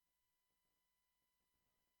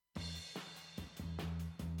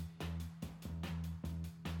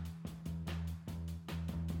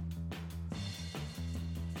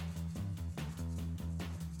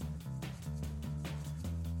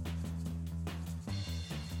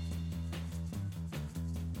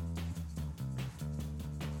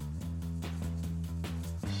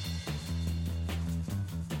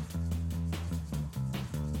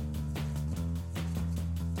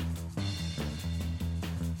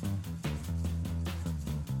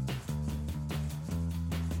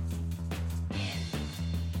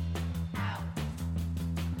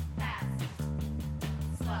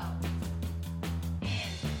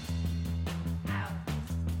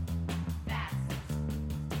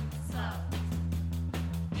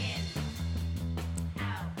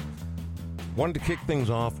Wanted to kick things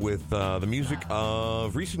off with the music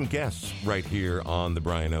of recent guests right here on the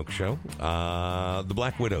Brian Oak Show. The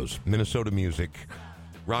Black Widows, Minnesota music,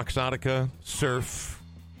 Roxotica, surf,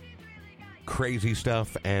 crazy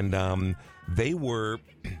stuff, and they were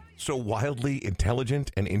so wildly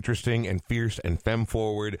intelligent and interesting and fierce and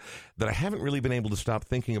femme-forward that I haven't really been able to stop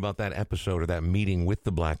thinking about that episode or that meeting with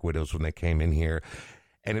the Black Widows when they came in here.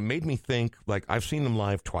 And it made me think, like, I've seen them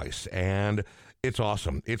live twice, and it's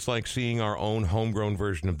awesome. It's like seeing our own homegrown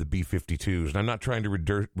version of the B-52s, and I'm not trying to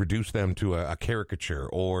reduce them to a caricature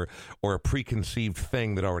or a preconceived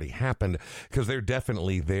thing that already happened, because they're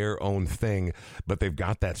definitely their own thing, but they've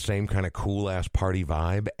got that same kind of cool-ass party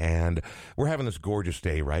vibe, and we're having this gorgeous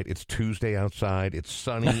day, right? It's Tuesday outside. It's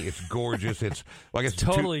sunny. It's gorgeous. It's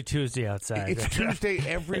totally Tuesday outside. It's Tuesday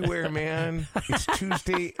everywhere, man. It's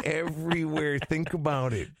Tuesday everywhere. Think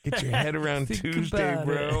about it. Get your head around Tuesday,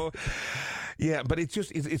 bro. Yeah, but it's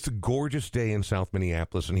a gorgeous day in South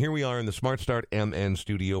Minneapolis, and here we are in the Smart Start MN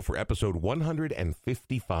studio for episode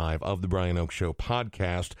 155 of the Brian Oak Show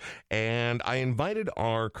podcast, and I invited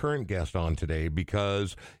our current guest on today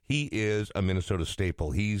because he is a Minnesota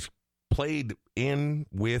staple. He's played in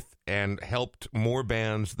with and helped more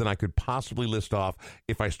bands than I could possibly list off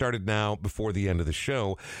if I started now before the end of the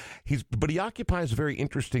show. But he occupies a very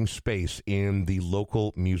interesting space in the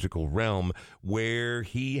local musical realm where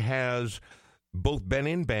he has both been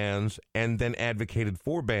in bands and then advocated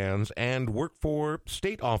for bands and worked for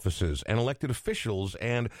state offices and elected officials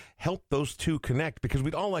and helped those two connect, because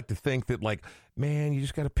we'd all like to think that, like, man, you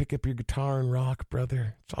just got to pick up your guitar and rock,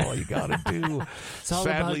 brother. It's all you got to do. It's all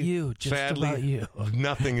about you, sadly, about you.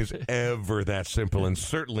 Nothing is ever that simple, and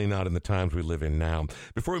certainly not in the times we live in now.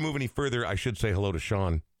 Before we move any further, I should say hello to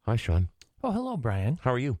Sean. Hi, Sean. Oh, hello, Brian.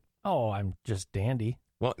 How are you? Oh, I'm just dandy.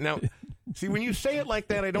 Well, now, see, when you say it like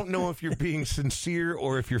that, I don't know if you're being sincere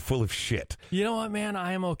or if you're full of shit. You know what, man?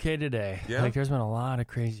 I am okay today. Yeah? Like, there's been a lot of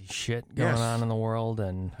crazy shit going on in the world.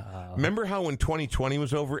 And remember how when 2020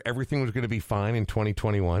 was over, everything was going to be fine in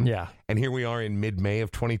 2021? Yeah. And here we are in mid-May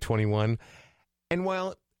of 2021. And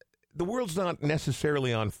while the world's not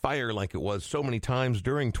necessarily on fire like it was so many times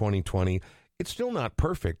during 2020, it's still not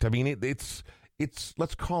perfect. I mean, it's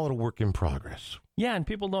let's call it a work in progress. Yeah, and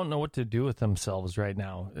people don't know what to do with themselves right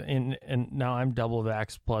now. And now I'm double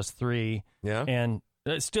vax plus 3. Yeah. And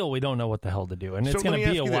still, we don't know what the hell to do. And it's going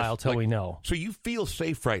to be a while till we know. So you feel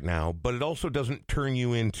safe right now, but it also doesn't turn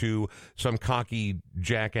you into some cocky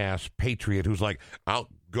jackass patriot who's like, I'll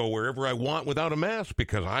go wherever I want without a mask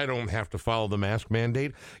because I don't have to follow the mask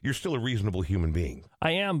mandate. You're still a reasonable human being.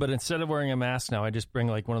 I am, but instead of wearing a mask now, I just bring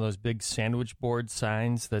like one of those big sandwich board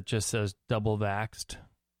signs that just says double vaxxed,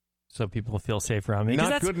 so people feel safe around me.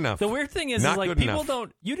 Not good enough. The weird thing is like people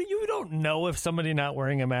don't you don't know if somebody not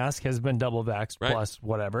wearing a mask has been double vaxxed plus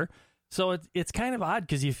whatever. So it's kind of odd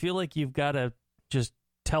because you feel like you've got to just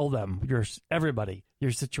tell them everybody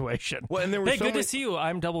your situation. Well, and there were hey, good to see you.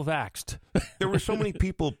 I'm double vaxxed. There were so many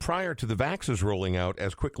people prior to the vaxes rolling out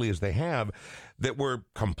as quickly as they have that were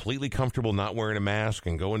completely comfortable not wearing a mask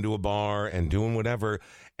and going to a bar and doing whatever.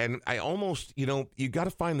 And I almost, you got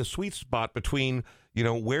to find the sweet spot between,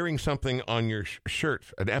 wearing something on your shirt,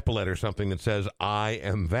 an epaulette or something that says, I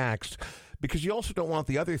am vaxxed. Because you also don't want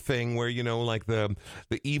the other thing where, like the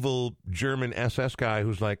evil German SS guy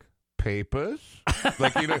who's like, papers?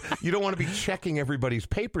 Like, you don't want to be checking everybody's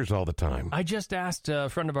papers all the time. I just asked a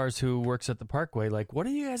friend of ours who works at the Parkway, like, what are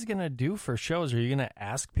you guys going to do for shows? Are you going to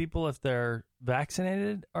ask people if they're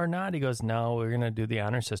vaccinated or not? He goes, no, we're going to do the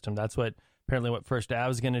honor system. That's apparently what First Ave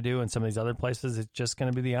is going to do, and some of these other places, it's just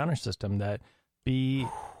going to be the honor system, that be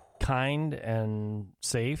kind and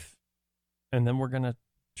safe, and then we're going to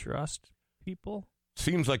trust people.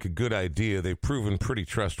 Seems like a good idea. They've proven pretty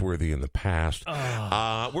trustworthy in the past.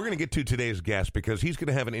 We're going to get to today's guest because he's going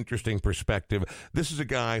to have an interesting perspective. This is a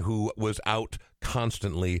guy who was out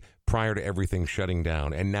constantly prior to everything shutting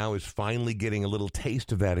down and now is finally getting a little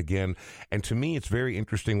taste of that again. And to me, it's very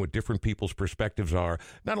interesting what different people's perspectives are,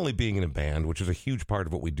 not only being in a band, which is a huge part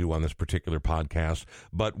of what we do on this particular podcast,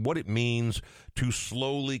 but what it means to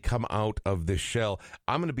slowly come out of this shell.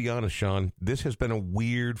 I'm going to be honest, Sean, this has been a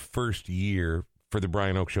weird first year for the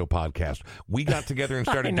Brian Oak Show podcast. We got together and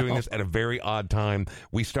started doing this at a very odd time.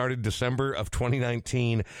 We started December of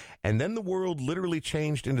 2019, and then the world literally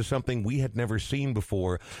changed into something we had never seen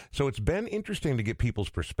before. So it's been interesting to get people's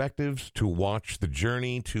perspectives, to watch the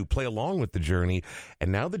journey, to play along with the journey,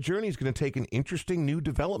 and now the journey is going to take an interesting new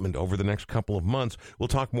development over the next couple of months. We'll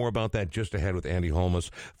talk more about that just ahead with Andy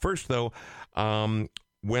Holmes. First, though,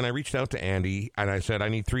 when I reached out to Andy and I said, I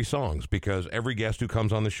need 3 songs, because every guest who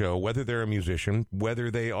comes on the show, whether they're a musician,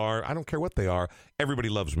 whether they are, I don't care what they are, everybody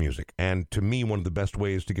loves music. And to me, one of the best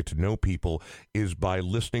ways to get to know people is by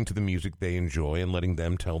listening to the music they enjoy and letting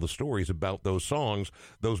them tell the stories about those songs,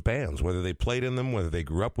 those bands, whether they played in them, whether they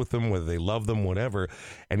grew up with them, whether they love them, whatever.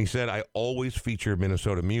 And he said, I always feature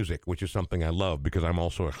Minnesota music, which is something I love because I'm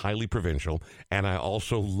also highly provincial, and I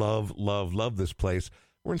also love this place.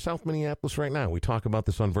 We're in South Minneapolis right now. We talk about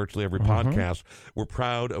this on virtually every podcast. We're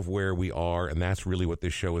proud of where we are, and that's really what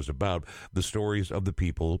this show is about, the stories of the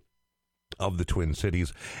people of the Twin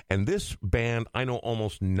Cities. And this band I know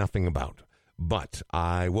almost nothing about, but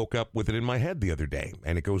I woke up with it in my head the other day,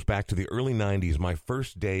 and it goes back to the early 90s, my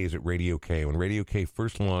first days at Radio K, when Radio K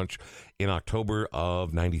first launched in October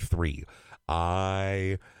of 93.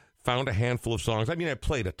 I found a handful of songs. I mean, I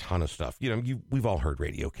played a ton of stuff. You know, we've all heard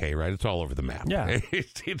Radio K, right? It's all over the map. Yeah.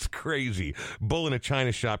 It's crazy. Bull in a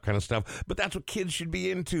China shop kind of stuff. But that's what kids should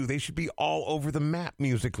be into. They should be all over the map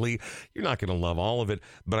musically. You're not going to love all of it.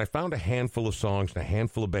 But I found a handful of songs and a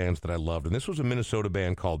handful of bands that I loved. And this was a Minnesota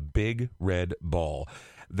band called Big Red Ball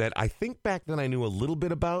that I think back then I knew a little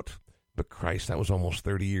bit about. But Christ, that was almost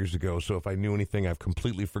 30 years ago, so if I knew anything, I've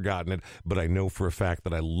completely forgotten it. But I know for a fact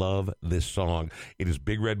that I love this song. It is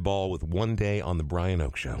Big Red Ball with One Day on the Brian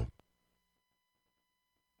Oak Show.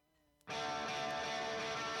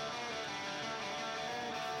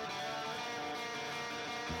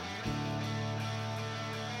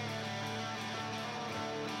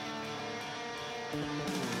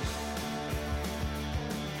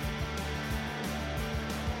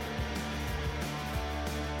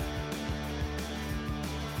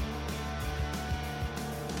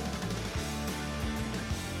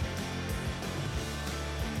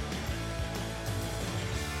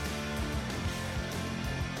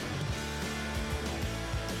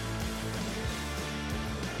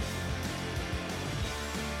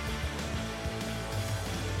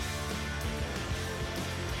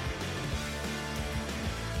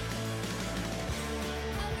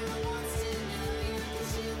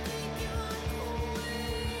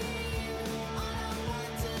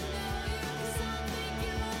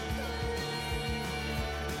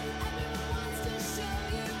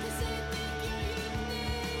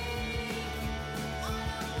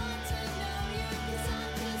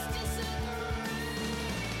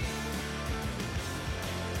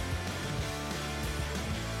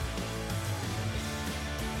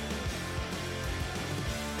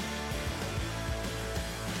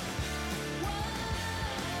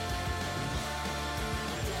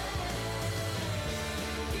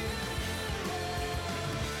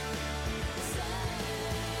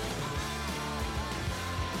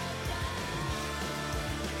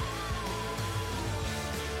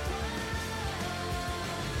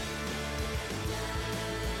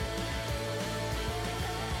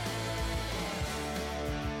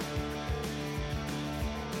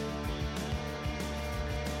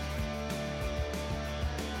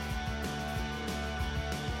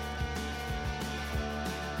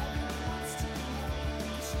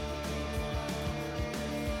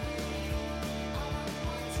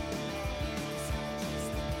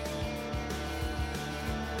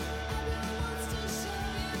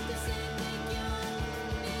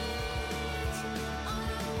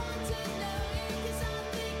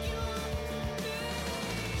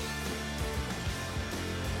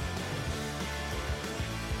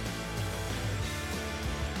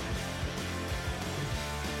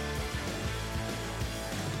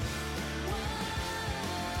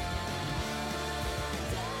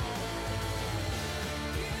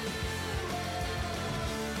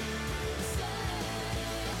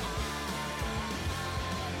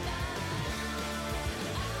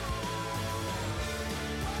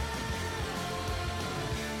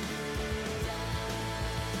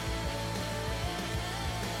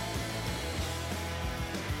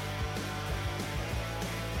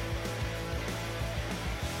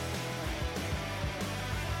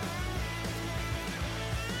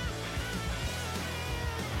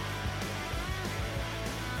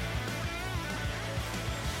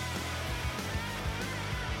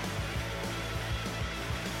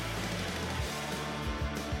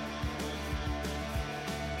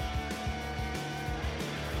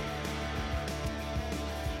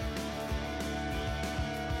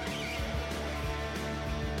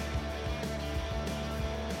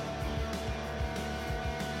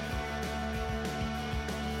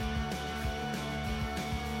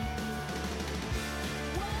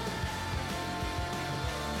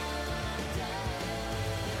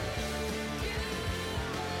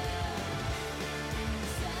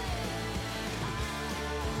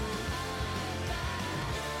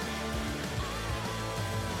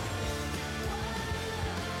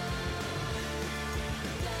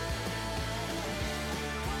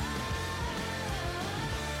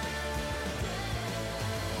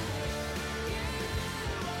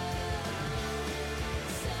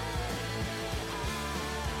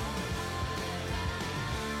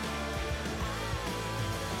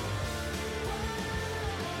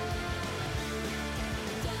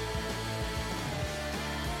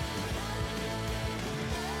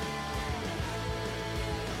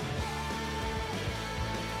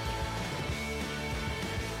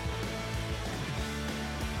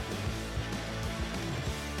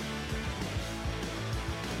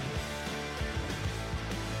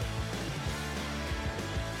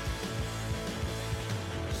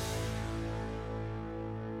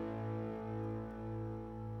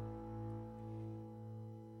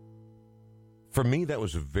 For me, that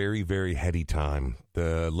was a very, very heady time.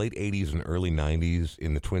 The late 80s and early 90s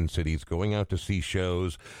in the Twin Cities, going out to see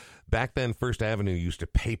shows. Back then, First Avenue used to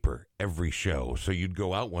paper every show. So you'd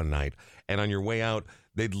go out one night, and on your way out,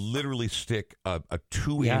 they'd literally stick a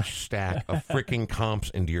 2-inch stack of freaking comps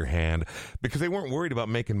into your hand because they weren't worried about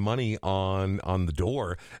making money on the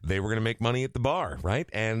door. They were going to make money at the bar, right?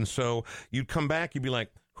 And so you'd come back, you'd be like,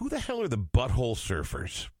 who the hell are the Butthole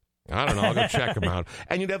Surfers? I don't know. I'll go check them out.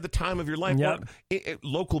 And you'd have the time of your life. Yep.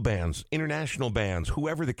 Local bands, international bands,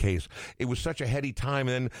 whoever the case. It was such a heady time.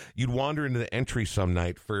 And then you'd wander into the entry some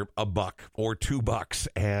night for $1 or $2,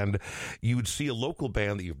 and you would see a local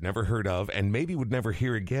band that you've never heard of and maybe would never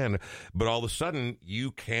hear again. But all of a sudden,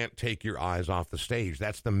 you can't take your eyes off the stage.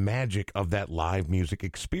 That's the magic of that live music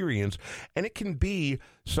experience. And it can be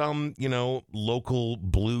some, local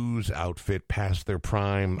blues outfit past their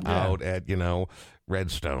prime out at,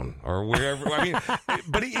 Redstone or wherever. I mean,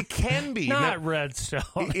 but it can be. Not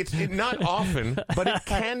Redstone. It's not often, but it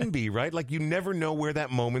can be, right? Like you never know where that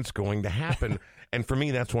moment's going to happen. And for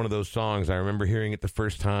me, that's one of those songs. I remember hearing it the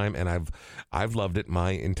first time, and I've loved it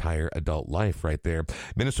my entire adult life right there.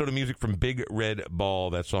 Minnesota music from Big Red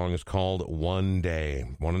Ball. That song is called One Day.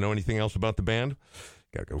 Want to know anything else about the band?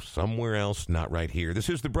 Got to go somewhere else, not right here. This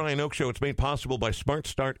is the Brian Oak Show. It's made possible by Smart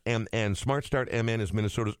Start MN. Smart Start MN is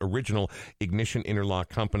Minnesota's original ignition interlock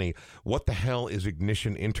company. What the hell is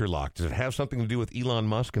ignition interlock? Does it have something to do with Elon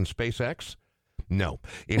Musk and SpaceX? No.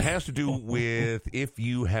 It has to do with if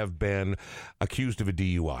you have been accused of a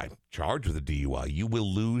DUI, charged with a DUI, you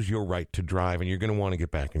will lose your right to drive, and you're going to want to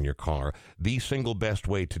get back in your car. The single best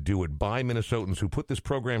way to do it by Minnesotans who put this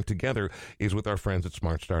program together is with our friends at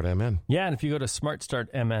Smart Start MN. Yeah, and if you go to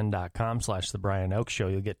smartstartmn.com/The Brian Oak Show,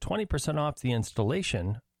 you'll get 20% off the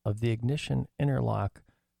installation of the ignition interlock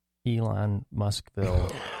Elon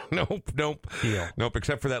Muskville. Nope. Deal. Nope,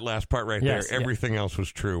 except for that last part right there. Everything else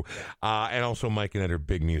was true. And also Mike and Ed are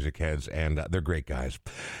big music heads, and they're great guys.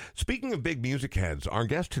 Speaking of big music heads, our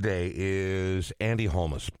guest today is Andy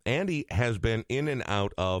Holmes. Andy has been in and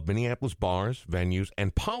out of Minneapolis bars, venues,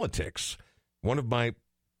 and politics. One of my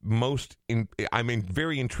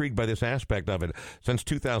very intrigued by this aspect of it since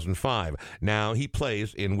 2005. Now, he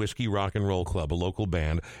plays in Whiskey Rock and Roll Club, a local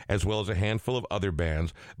band, as well as a handful of other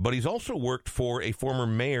bands, but he's also worked for a former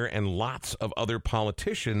mayor and lots of other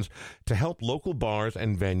politicians to help local bars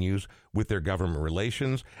and venues with their government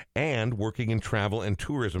relations and working in travel and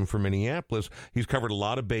tourism for Minneapolis. He's covered a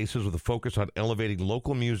lot of bases with a focus on elevating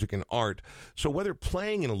local music and art. So whether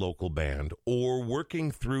playing in a local band or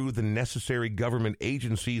working through the necessary government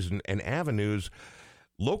agencies and avenues,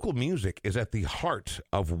 local music is at the heart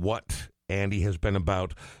of what Andy has been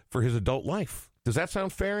about for his adult life. Does that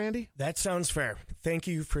sound fair, Andy? That sounds fair. Thank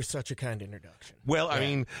you for such a kind introduction. Well, I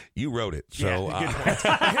mean, you wrote it, so... Yeah, good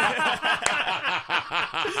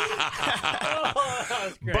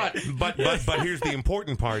point. But here's the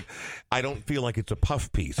important part. I don't feel like it's a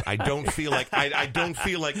puff piece. I don't feel like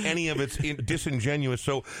any of it's disingenuous.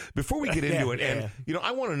 So before we get into it, and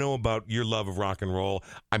I want to know about your love of rock and roll.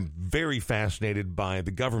 I'm very fascinated by the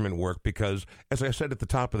government work because, as I said at the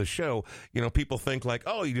top of the show, people think like,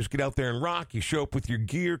 oh, you just get out there and rock. You show up with your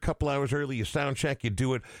gear a couple hours early. You sound check. You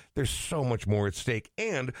do it. There's so much more at stake,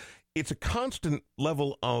 and it's a constant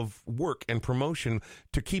level of work and promotion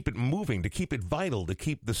to keep it moving, to keep it vital, to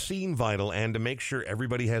keep the scene vital, and to make sure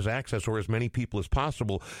everybody has access or as many people as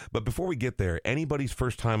possible. But before we get there, anybody's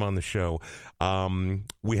first time on the show,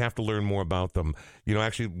 we have to learn more about them.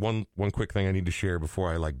 Actually, one quick thing I need to share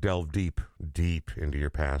before I delve deep into your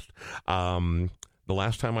past. The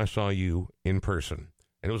last time I saw you in person,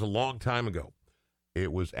 and it was a long time ago,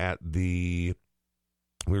 it was we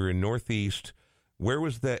were in Northeast. Where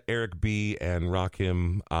was the Eric B. and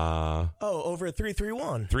Rakim? Over at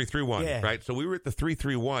 331. 331, yeah. Right? So we were at the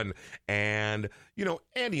 331, and,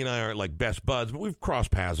 Andy and I aren't like best buds, but we've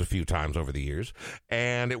crossed paths a few times over the years.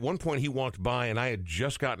 And at one point, he walked by, and I had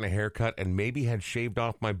just gotten a haircut and maybe had shaved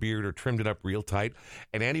off my beard or trimmed it up real tight.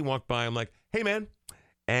 And Andy walked by, I'm like, hey, man.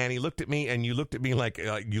 And he looked at me, and you looked at me like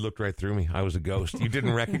you looked right through me. I was a ghost. You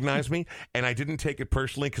didn't recognize me, and I didn't take it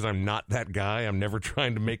personally because I'm not that guy. I'm never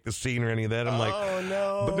trying to make the scene or any of that. I'm like, oh,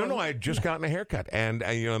 no. But no, I had just gotten a haircut, and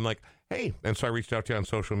I'm like, hey. And so I reached out to you on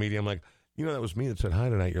social media. I'm like, that was me that said hi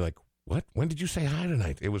tonight. You're like, what? When did you say hi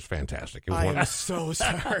tonight? It was fantastic. It was I'm so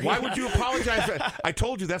sorry. Why would you apologize? I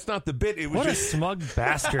told you that's not the bit. It was what just a smug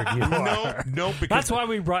bastard you are. No, because that's why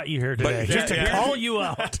we brought you here today, just to call you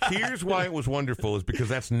out. Here's why it was wonderful is because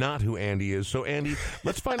that's not who Andy is. So, Andy,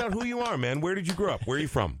 let's find out who you are, man. Where did you grow up? Where are you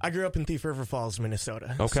from? I grew up in Thief River Falls,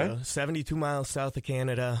 Minnesota. Okay. So 72 miles south of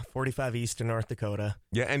Canada, 45 east of North Dakota.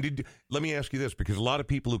 Yeah, and let me ask you this, because a lot of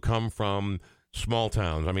people who come from small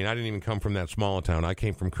towns. I mean, I didn't even come from that small town. I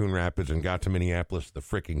came from Coon Rapids and got to Minneapolis the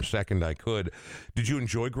freaking second I could. Did you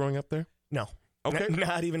enjoy growing up there? No. Okay.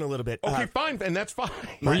 Not even a little bit. Okay, fine, and that's fine.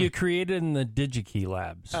 Were you created in the DigiKey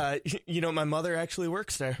labs? My mother actually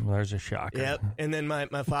works there. Well, there's a shocker. Yep. And then my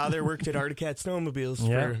father worked at Arctic Cat Snowmobiles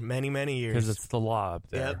for many, many years. Because it's the law up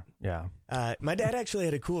there. Yep. Yeah. My dad actually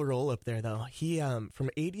had a cool role up there, though. He, from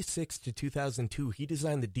 86 to 2002, he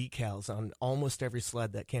designed the decals on almost every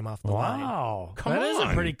sled that came off the line. Wow. Come That is a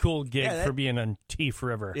on. pretty cool gig Yeah, for being on Teef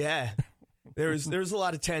River. Yeah. There was a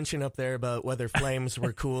lot of tension up there about whether flames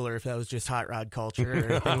were cool or if that was just hot rod culture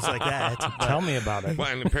or things like that. But Tell me about it. Well,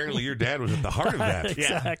 and apparently your dad was at the heart of that.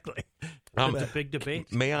 Exactly. It's a big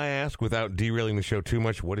debate. May I ask, without derailing the show too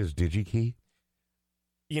much, what is DigiKey?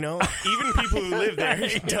 even people who live there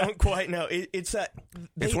don't quite know. It's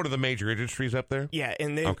one of the major industries up there? Yeah,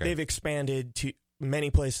 and Okay. they've expanded to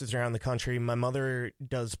many places around the country. My mother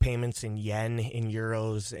does payments in yen, in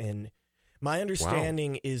euros, and my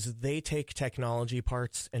understanding is they take technology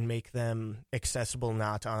parts and make them accessible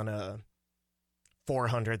not on a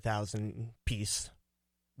 400,000 piece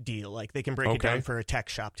deal. Like they can break it down for a tech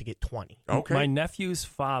shop to get 20. Okay. My nephew's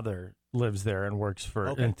father lives there and works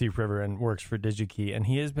in Thief River and works for DigiKey, and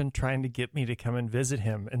he has been trying to get me to come and visit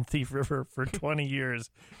him in Thief River for 20 years.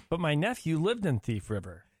 But my nephew lived in Thief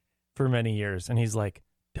River for many years, and he's like,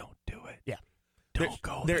 "Don't do it. Yeah. Don't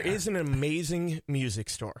go There there." is an amazing music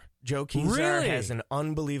store. Joe Kezar Really? has an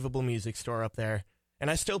unbelievable music store up there.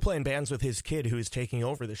 And I still play in bands with his kid who is taking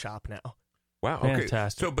over the shop now. Wow. Okay.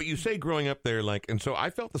 Fantastic. So, but you say growing up there, and so I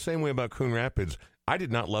felt the same way about Coon Rapids. I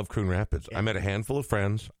did not love Coon Rapids. I met a handful of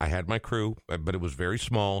friends. I had my crew, but it was very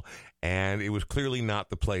small, and it was clearly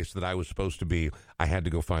not the place that I was supposed to be. I had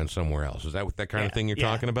to go find somewhere else. Is that what that kind of thing you're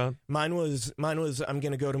talking about? Mine was I'm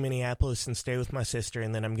going to go to Minneapolis and stay with my sister,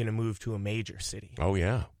 and then I'm going to move to a major city. Oh,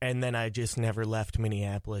 yeah. And then I just never left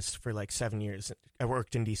Minneapolis for like 7 years. I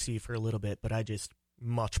worked in D.C. for a little bit, but I just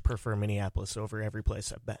much prefer Minneapolis over every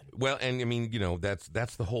place I've been. Well, and I mean,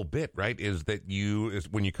 that's the whole bit, right? Is that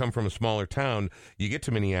when you come from a smaller town, you get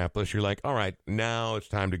to Minneapolis, you're like, all right, now it's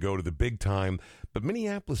time to go to the big time. But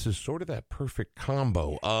Minneapolis is sort of that perfect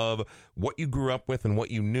combo of what you grew up with and what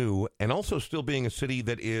you knew, and also still being a city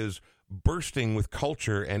that is bursting with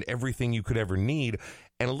culture and everything you could ever need,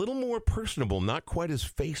 and a little more personable, not quite as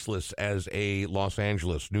faceless as a Los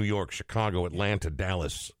Angeles, New York, Chicago, Atlanta,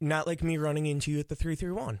 Dallas. Not like me running into you at the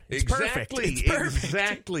 331. It's Exactly. perfect. It's perfect.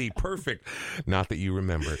 Exactly. Perfect. Not that you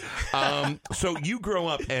remember. So you grow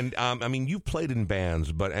up, and I mean, you've played in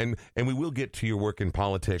bands, but and we will get to your work in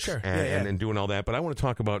politics Sure. and doing all that. But I want to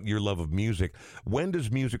talk about your love of music. When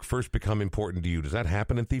does music first become important to you? Does that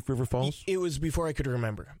happen in Thief River Falls? It was before I could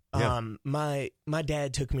remember. Yeah. My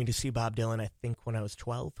dad took me to see Bob Dylan, I think, when I was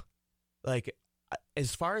 12. Like,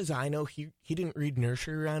 as far as I know, he didn't read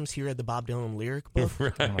nursery rhymes. He read the Bob Dylan lyric book.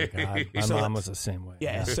 Right. Oh my God, my mom was the same way.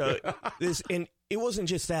 Yeah, so and it wasn't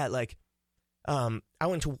just that. Like, I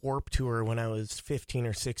went to Warped Tour when I was 15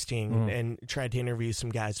 or 16 and tried to interview some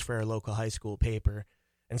guys for our local high school paper,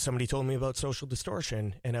 and somebody told me about Social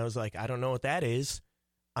Distortion, and I was like, I don't know what that is.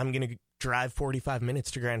 I'm gonna drive 45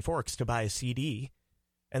 minutes to Grand Forks to buy a CD,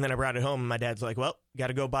 and then I brought it home, and my dad's like, well, got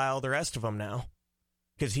to go buy all the rest of them now.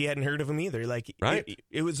 Because he hadn't heard of them either. Like, right.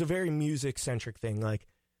 It was a very music-centric thing. Like,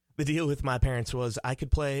 the deal with my parents was I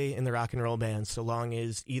could play in the rock and roll band so long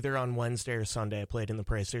as either on Wednesday or Sunday I played in the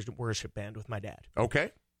praise worship band with my dad.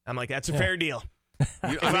 Okay. I'm like, that's a fair deal.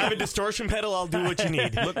 If I I have a distortion pedal, I'll do what you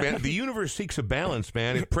need. Look, man, the universe seeks a balance,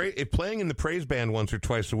 man. If playing in the praise band once or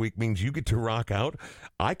twice a week means you get to rock out,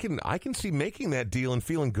 I can see making that deal and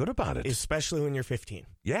feeling good about it. Especially when you're 15.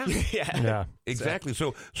 Yeah. Yeah. Exactly.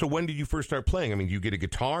 So when did you first start playing? I mean, do you get a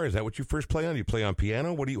guitar? Is that what you first play on? Do you play on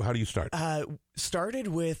piano? How do you start? Started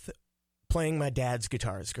with playing my dad's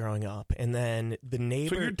guitars growing up, and then the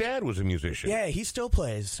neighbor. So your dad was a musician. Yeah, he still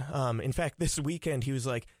plays. In fact, this weekend he was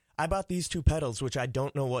like, I bought these two pedals, which I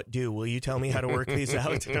don't know what do. Will you tell me how to work these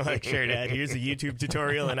out? And I'm like, sure, Dad. Here's a YouTube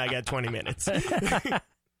tutorial, and I got 20 minutes.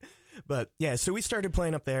 But, yeah, so we started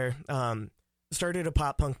playing up there. Started a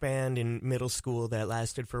pop-punk band in middle school that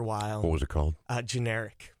lasted for a while. What was it called?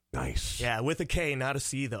 Generic. Nice. Yeah, with a K, not a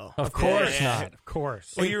C, though. Of course Yeah. not. Of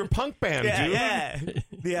course. Well, you're a punk band, dude.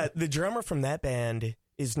 Yeah, the drummer from that band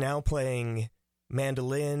is now playing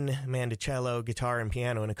mandolin, mandocello, guitar, and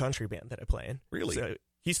piano in a country band that I play in. Really? So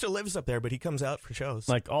he still lives up there, but he comes out for shows.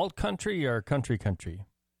 Like alt country or country?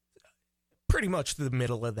 Pretty much the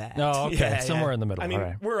middle of that. Oh, okay. Somewhere in the middle. I mean, all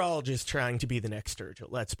right. we're all just trying to be the next Sturgill,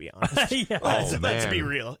 let's be honest. Yeah. Let's be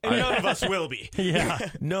real. And none of us will be. Yeah.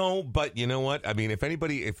 No, but you know what? I mean,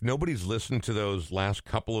 if nobody's listened to those last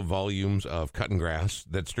couple of volumes of Cutting Grass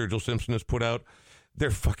that Sturgill Simpson has put out,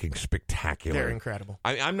 they're fucking spectacular. They're incredible.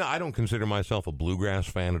 I don't consider myself a bluegrass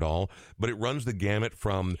fan at all, but it runs the gamut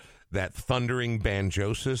from that thundering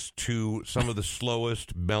banjosis to some of the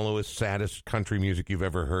slowest, mellowest, saddest country music you've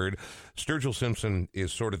ever heard. Sturgill Simpson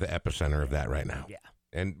is sort of the epicenter of that right now. Yeah.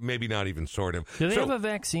 And maybe not even sort of. Do they have a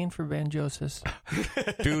vaccine for banjosis?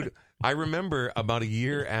 Dude, I remember about a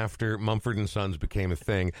year after Mumford & Sons became a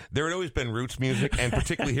thing, there had always been roots music, and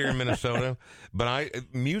particularly here in Minnesota, but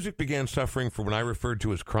music began suffering from what I referred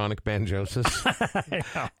to as chronic banjosis.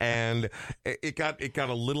 And it got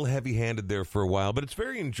a little heavy-handed there for a while, but it's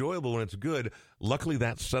very enjoyable when it's good. Luckily,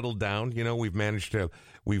 that's settled down. You know, we've managed to,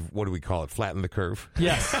 what do we call it, flatten the curve?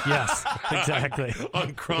 Yes, exactly.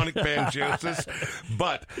 On chronic banjosis.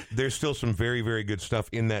 But there's still some very, very good stuff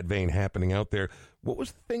in that vein happening out there. What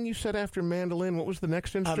was the thing you said after mandolin? What was the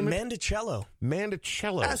next instrument? Mandocello.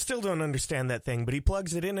 Mandocello. I still don't understand that thing, but he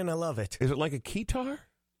plugs it in and I love it. Is it like a keytar?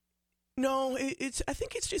 No, I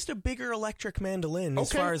think it's just a bigger electric mandolin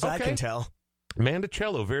as far as I can tell.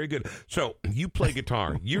 Mandocello, very good. So you play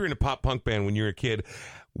guitar. You're in a pop punk band when you're a kid.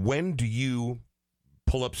 When do you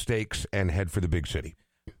pull up stakes and head for the big city?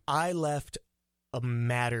 I left a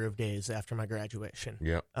matter of days after my graduation.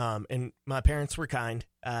 Yeah. And my parents were kind.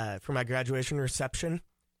 For my graduation reception,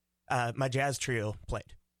 my jazz trio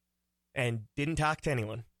played and didn't talk to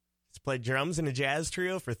anyone. Just played drums in a jazz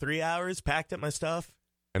trio for 3 hours, packed up my stuff.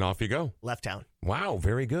 And off you go. Left town. Wow,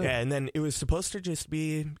 very good. Yeah, and then it was supposed to just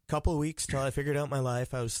be a couple of weeks till I figured out my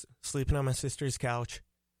life. I was sleeping on my sister's couch.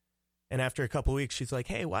 And after a couple of weeks, she's like,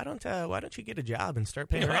 "Hey, why don't you get a job and start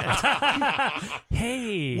paying rent?"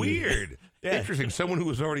 Hey, weird. Yeah. Interesting. Someone who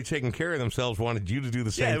was already taking care of themselves wanted you to do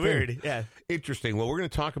the same thing. Weird. Yeah. Interesting. Well, we're going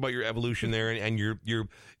to talk about your evolution there and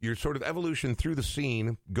your sort of evolution through the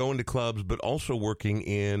scene, going to clubs, but also working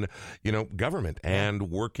in, government and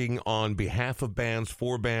working on behalf of bands,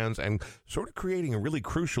 for bands, and sort of creating a really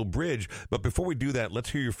crucial bridge. But before we do that, let's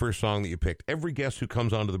hear your first song that you picked. Every guest who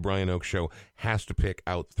comes onto the Brian Oak Show has to pick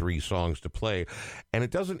out 3 songs to play, and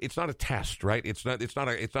it's not a test, right? It's not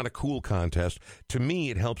a cool contest. To me,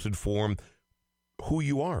 it helps inform who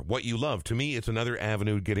you are, what you love. To me, it's another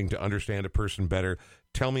avenue getting to understand a person better.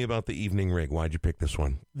 Tell me about the Evening Rig. Why'd you pick this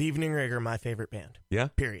one? The Evening Rig are my favorite band. Yeah?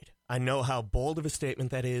 Period. I know how bold of a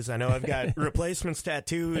statement that is. I know I've got Replacements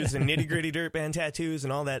tattoos and Nitty Gritty Dirt Band tattoos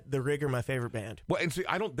and all that. The Rig are my favorite band. Well, and see,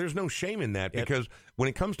 there's no shame in that because when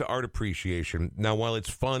it comes to art appreciation, now while it's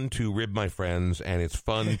fun to rib my friends and it's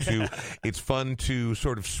fun to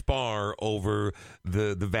sort of spar over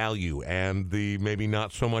the value and the maybe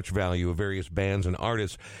not so much value of various bands and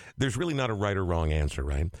artists, there's really not a right or wrong answer,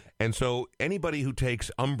 right? And so anybody who takes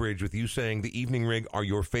umbrage with you saying the Evening Rig are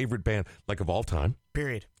your favorite band, like of all time,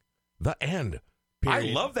 period. The end. Period.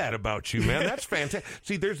 I love that about you, man. That's fantastic.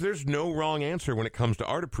 See, there's no wrong answer when it comes to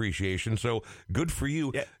art appreciation, so good for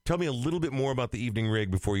you. Yeah. Tell me a little bit more about the Evening Rig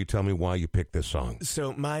before you tell me why you picked this song.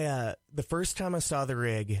 So my the first time I saw the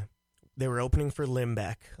Rig, they were opening for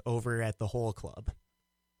Limbeck over at the Hole Club.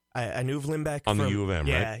 I knew of Limbeck on the U of M,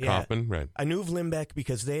 right? Yeah. Kaufman, right? I knew of Limbeck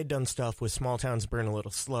because they had done stuff with Small Towns Burn a Little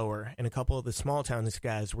Slower, and a couple of the Small Towns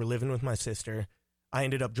guys were living with my sister. I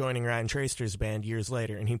ended up joining Ryan Traster's band years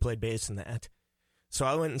later, and he played bass in that. So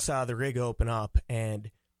I went and saw the Rig open up, and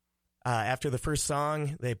after the first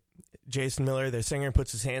song, Jason Miller, their singer,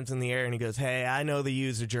 puts his hands in the air, and he goes, "Hey, I know they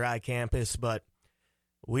use a dry campus, but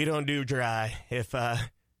we don't do dry.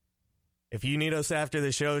 If you need us after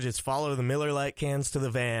the show, just follow the Miller Lite cans to the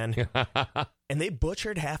van." And they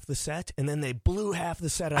butchered half the set, and then they blew half the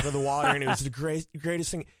set out of the water, and it was the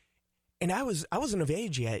greatest thing. And I wasn't of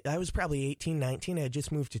age yet. I was probably 18, 19. I had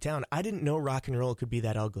just moved to town. I didn't know rock and roll could be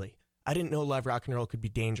that ugly. I didn't know live rock and roll could be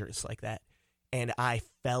dangerous like that. And I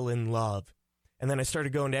fell in love. And then I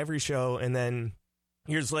started going to every show. And then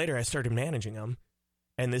years later, I started managing them.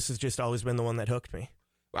 And this has just always been the one that hooked me.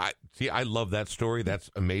 I love that story.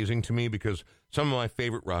 That's amazing to me because some of my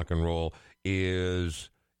favorite rock and roll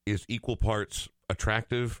is equal parts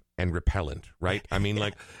attractive and repellent, right? I mean,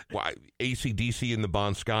 like AC/DC in the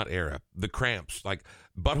Bon Scott era, the Cramps, like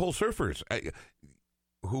Butthole Surfers,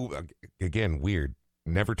 who, again, weird.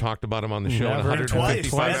 Never talked about them on the show in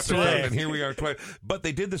 155 episodes, and here we are twice. But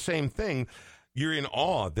they did the same thing. You're in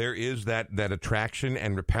awe. There is that attraction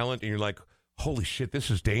and repellent, and you're like, holy shit,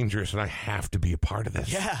 this is dangerous, and I have to be a part of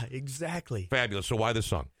this. Yeah, exactly. Fabulous. So why this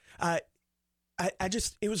song?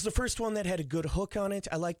 It was the first one that had a good hook on it.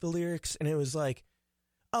 I liked the lyrics, and it was like,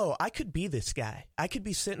 oh, I could be this guy. I could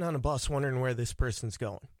be sitting on a bus wondering where this person's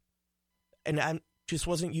going. And I just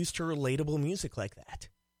wasn't used to relatable music like that.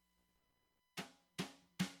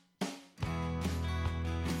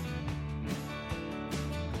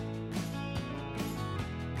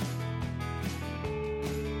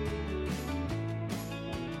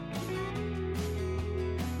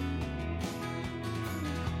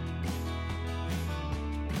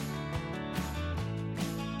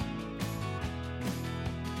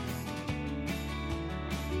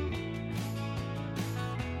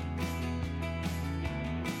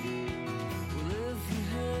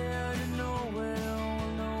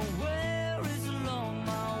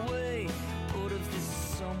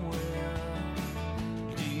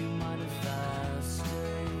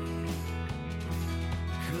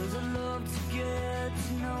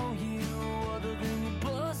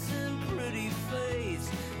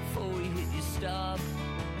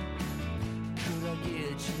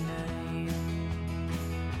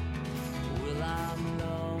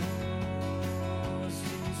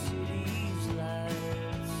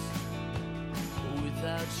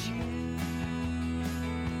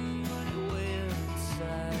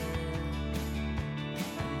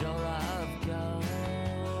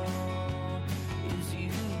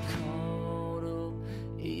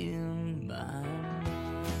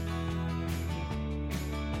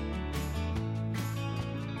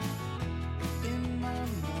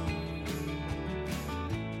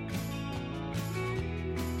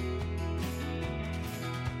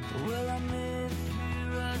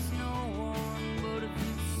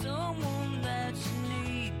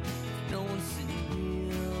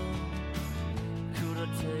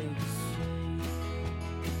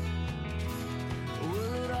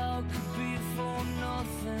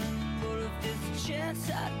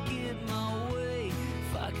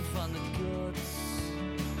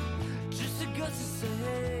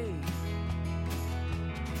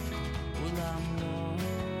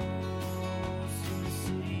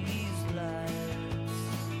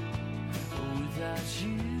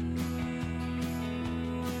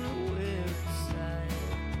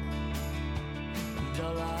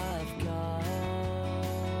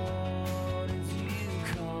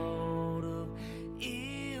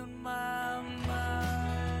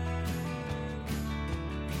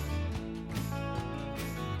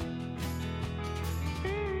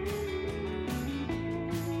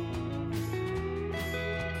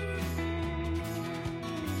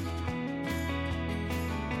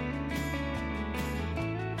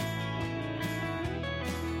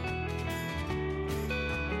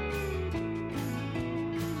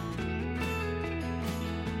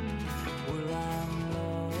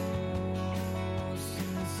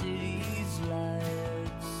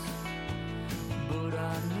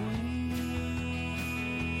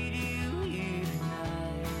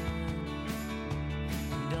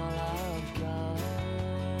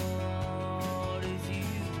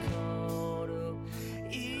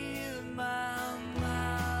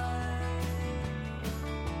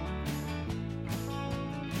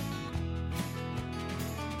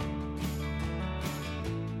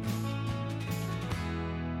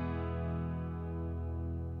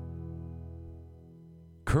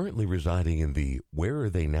 Currently residing in the Where Are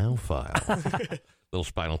They Now file. Little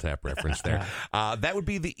Spinal Tap reference there. That would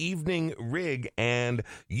be the Evening Rig. And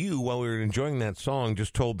you, while we were enjoying that song,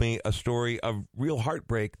 just told me a story of real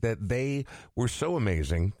heartbreak that they were so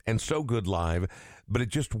amazing and so good live, but it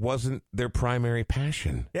just wasn't their primary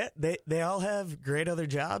passion. Yeah, they all have great other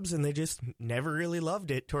jobs, and they just never really loved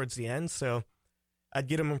it towards the end. So I'd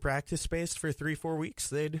get them in practice space for 3-4 weeks.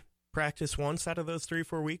 They'd practice once out of those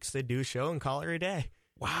 3-4 weeks. They'd do a show and call it a day.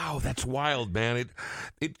 Wow, that's wild, man.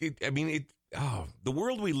 The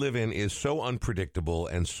world we live in is so unpredictable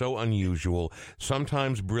and so unusual,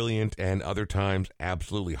 sometimes brilliant and other times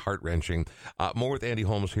absolutely heart-wrenching. More with Andy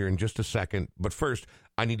Holmes here in just a second. But first,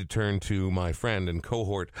 I need to turn to my friend and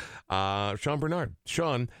cohort, Sean Bernard.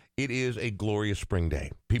 Sean, it is a glorious spring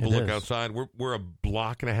day. People look outside. We're a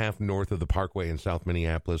block and a half north of the Parkway in South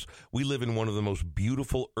Minneapolis. We live in one of the most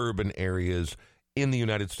beautiful urban areas in the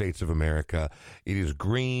United States of America. It is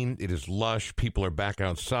green. It is lush. People are back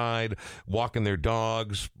outside, walking their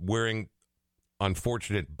dogs, wearing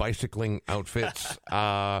unfortunate bicycling outfits.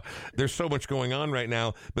 There's so much going on right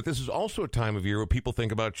now, but this is also a time of year where people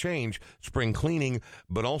think about change, spring cleaning,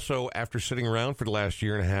 but also after sitting around for the last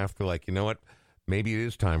year and a half, they're like, you know what? Maybe it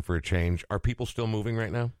is time for a change. Are people still moving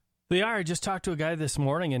right now? They are. I just talked to a guy this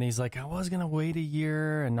morning, and he's like, I was going to wait a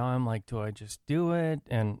year, and now I'm like, do I just do it?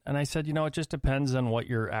 And I said, it just depends on what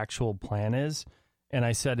your actual plan is. And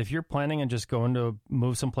I said, if you're planning on just going to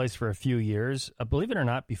move someplace for a few years, believe it or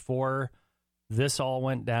not, before this all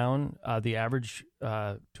went down, the average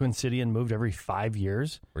Twin Cityan moved every 5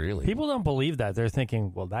 years. Really? People don't believe that. They're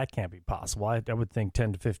thinking, well, that can't be possible. I would think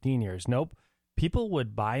 10 to 15 years. Nope. People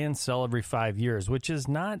would buy and sell every 5 years, which is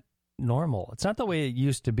not normal. It's not the way it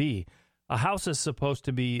used to be. A house is supposed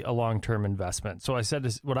to be a long-term investment. So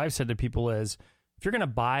what I've said to people is, if you're going to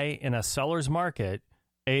buy in a seller's market,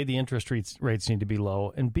 A, the interest rates need to be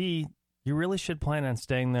low, and B, you really should plan on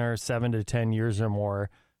staying there 7 to 10 years or more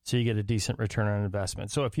so you get a decent return on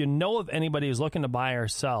investment. So if you know of anybody who's looking to buy or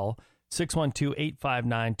sell,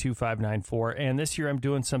 612-859-2594. And this year I'm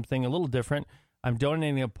doing something a little different. I'm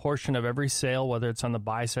donating a portion of every sale, whether it's on the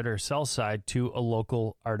buy side or sell side, to a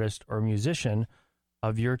local artist or musician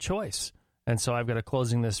of your choice. And so I've got a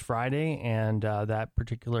closing this Friday, and that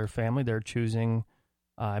particular family, they're choosing,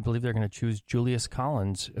 I believe they're going to choose Julius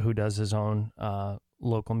Collins, who does his own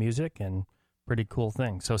local music, and pretty cool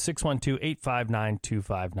thing. So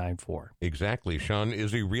 612-859-2594. Exactly. Sean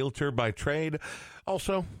is a realtor by trade.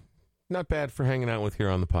 Also, not bad for hanging out with here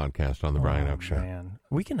on the podcast on the Brian Oak Show. Man,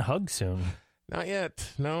 we can hug soon. Not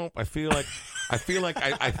yet. No, I think the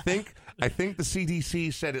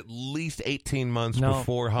CDC said at least 18 months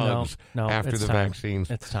before hugs after the vaccines.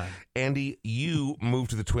 It's time. Andy, you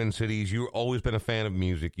moved to the Twin Cities. You've always been a fan of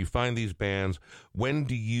music. You find these bands.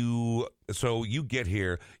 So you get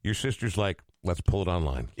here, your sister's like, let's pull it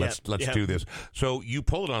online. Let's do this. So you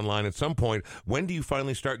pull it online at some point. When do you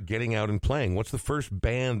finally start getting out and playing? What's the first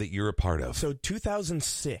band that you're a part of? So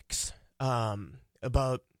 2006,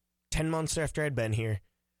 about 10 months after I'd been here,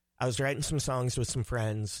 I was writing some songs with some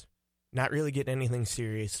friends, not really getting anything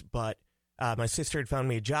serious, but my sister had found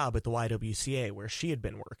me a job at the YWCA where she had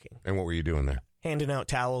been working. And what were you doing there? Handing out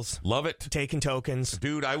towels. Love it. Taking tokens.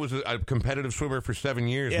 Dude, I was a competitive swimmer for 7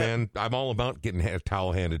 years, man. I'm all about getting a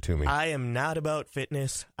towel handed to me. I am not about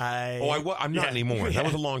fitness. I'm not anymore. That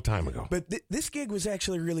was a long time ago. But this gig was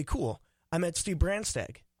actually really cool. I met Steve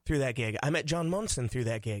Brandstad through that gig. I met John Munson through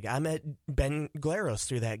that gig. I met Ben Glaros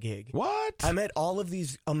through that gig. What? I met all of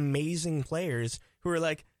these amazing players who were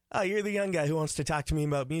like, oh, you're the young guy who wants to talk to me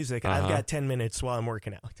about music. I've got 10 minutes while I'm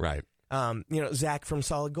working out. Right. Zach from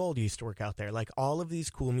Solid Gold used to work out there. Like, all of these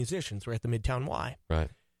cool musicians were at the Midtown Y. Right.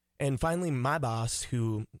 And finally, my boss,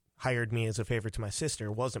 who hired me as a favor to my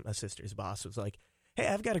sister, wasn't my sister's boss, was like, hey,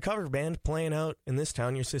 I've got a cover band playing out in this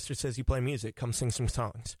town. Your sister says you play music. Come sing some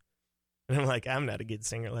songs. And I'm like, I'm not a good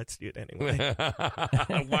singer. Let's do it anyway.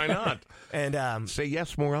 Why not? And say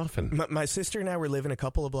yes more often. My sister and I were living a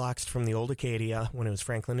couple of blocks from the old Acadia when it was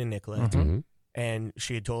Franklin and Nicollet. Mm-hmm. And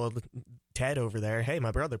she had told Ted over there, hey,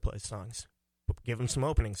 my brother plays songs. Give him some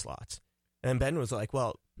opening slots. And Ben was like,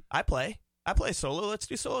 well, I play solo. Let's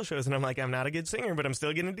do solo shows. And I'm like, I'm not a good singer, but I'm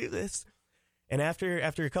still going to do this. And after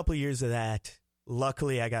a couple of years of that,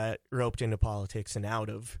 luckily I got roped into politics and out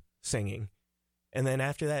of singing. And then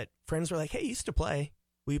after that, friends were like, hey, you used to play.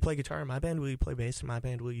 Will you play guitar in my band? Will you play bass in my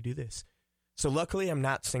band? Will you do this? So luckily, I'm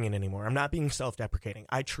not singing anymore. I'm not being self-deprecating.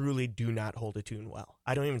 I truly do not hold a tune well.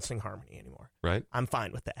 I don't even sing harmony anymore. Right. I'm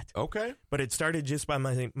fine with that. Okay. But it started just by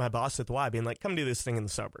my boss at the Y being like, come do this thing in the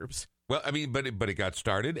suburbs. Well, I mean, but it got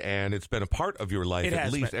started, and it's been a part of your life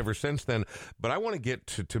at least ever since then. But I want to get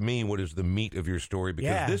to me what is the meat of your story,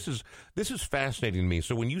 because this is fascinating to me.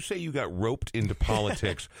 So when you say you got roped into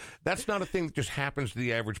politics, that's not a thing that just happens to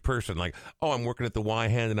the average person. Like, oh, I'm working at the Y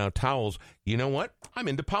handing out towels. You know what? I'm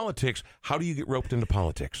into politics. How do you get roped into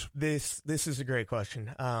politics? This is a great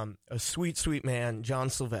question. A sweet, sweet man, John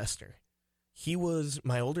Sylvester. He was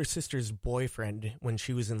my older sister's boyfriend when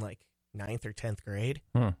she was in like 9th or 10th grade.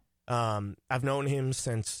 I've known him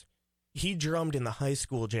since he drummed in the high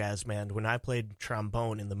school jazz band when I played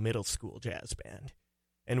trombone in the middle school jazz band.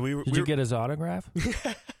 And Did you get his autograph?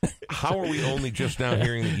 How are we only just now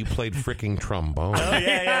hearing that you played freaking trombone? Oh,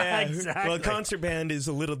 yeah. Exactly. Well, concert band is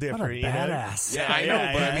a little different. What a badass. Yeah, I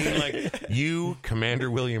know, but I mean, like, you, Commander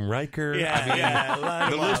William Riker,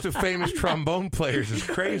 the list of famous trombone players is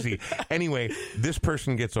crazy. Anyway, this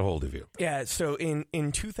person gets a hold of you. Yeah, so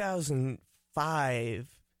in 2005,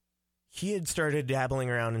 he had started dabbling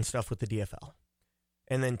around and stuff with the DFL.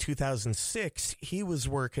 And then 2006, he was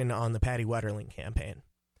working on the Patty Wetterling campaign.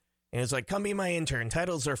 And he was like, come be my intern.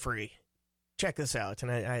 Titles are free. Check this out.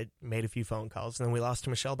 And I made a few phone calls. And then we lost to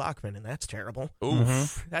Michelle Bachmann, and that's terrible.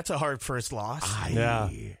 Oof. That's a hard first loss. Yeah.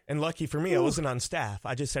 And lucky for me, I wasn't on staff.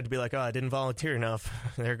 I just had to be like, oh, I didn't volunteer enough.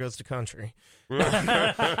 There goes the country. Good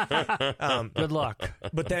luck.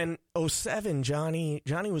 But then 2007, Johnny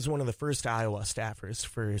was one of the first Iowa staffers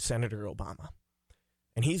for Senator Obama.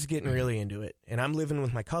 And he's getting really into it. And I'm living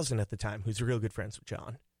with my cousin at the time, who's real good friends with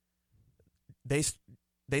John.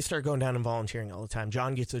 they start going down and volunteering all the time.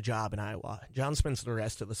 John gets a job in Iowa. John spends the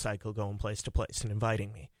rest of the cycle going place to place and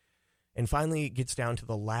inviting me. And finally, it gets down to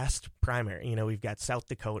the last primary. You know, we've got South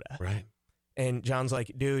Dakota. Right. And John's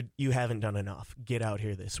like, dude, you haven't done enough. Get out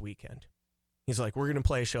here this weekend. He's like, we're going to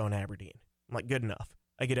play a show in Aberdeen. I'm like, good enough.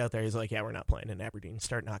 I get out there. He's like, yeah, we're not playing in Aberdeen.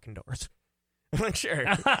 Start knocking doors. I'm like, sure,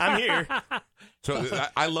 I'm here. So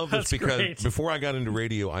I love this because great. Before I got into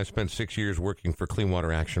radio, I spent 6 years working for Clean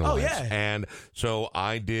Water Action Alliance. Oh, yeah. And so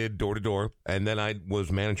I did door to door, and then I was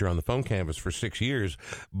manager on the phone canvas for 6 years.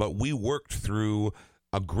 But we worked through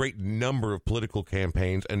a great number of political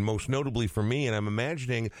campaigns, and most notably for me, and I'm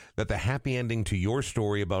imagining that the happy ending to your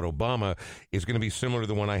story about Obama is going to be similar to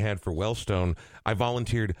the one I had for Wellstone. I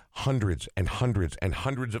volunteered hundreds and hundreds and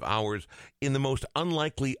hundreds of hours in the most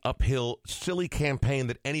unlikely, uphill, silly campaign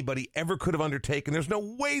that anybody ever could have undertaken. There's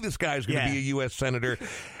no way this guy's going to be a U.S. senator.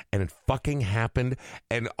 And it fucking happened,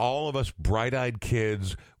 and all of us bright-eyed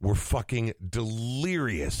kids were fucking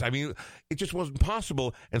delirious. I mean, it just wasn't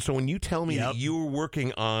possible. And so when you tell me that you were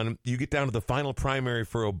working on, you get down to the final primary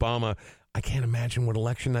for Obama, I can't imagine what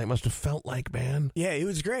election night must have felt like, man. Yeah, it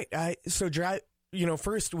was great.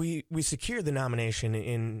 First we secured the nomination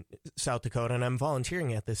in South Dakota, and I'm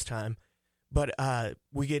volunteering at this time. But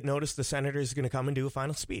we get notice the senator is going to come and do a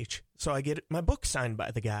final speech. So I get my book signed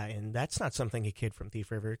by the guy, and that's not something a kid from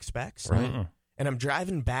Thief River expects. Right. And I'm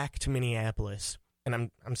driving back to Minneapolis, and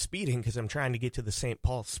I'm speeding because I'm trying to get to the St.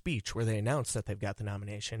 Paul speech where they announce that they've got the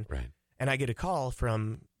nomination. Right. And I get a call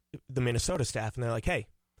from the Minnesota staff, and they're like, hey,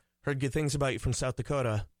 heard good things about you from South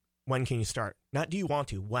Dakota. When can you start? Not do you want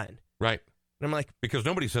to, when? Right. And I'm like, because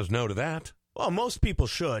nobody says no to that. well, most people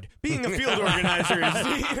should. Being a field organizer is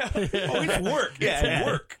it's work. It's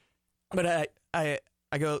work. But I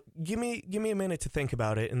go, give me a minute to think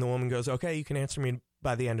about it. And the woman goes, okay, you can answer me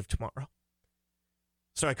by the end of tomorrow.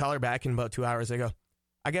 So I call her back in about 2 hours. I go,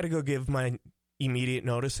 I got to go give my immediate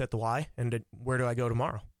notice at the Y. And where do I go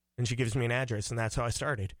tomorrow? And she gives me an address, and that's how I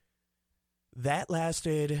started. That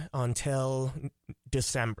lasted until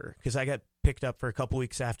December, because I got picked up for a couple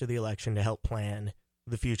weeks after the election to help plan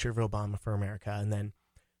the future of Obama for America. And then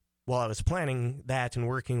while I was planning that and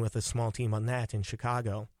working with a small team on that in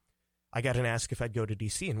Chicago, I got an ask if I'd go to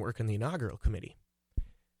D.C. and work in the inaugural committee.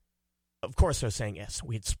 Of course I was saying yes.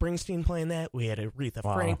 We had Springsteen playing that. We had Aretha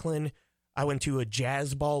Franklin. I went to a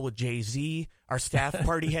jazz ball with Jay-Z. Our staff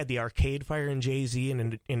party had the Arcade Fire and Jay-Z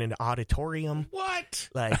in an auditorium. What?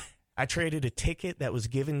 Like, I traded a ticket that was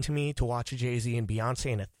given to me to watch Jay-Z and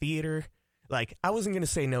Beyonce in a theater. Like, I wasn't going to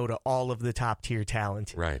say no to all of the top-tier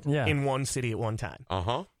talent in one city at one time.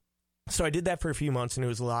 Uh-huh. So I did that for a few months, and it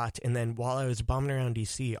was a lot. And then while I was bumming around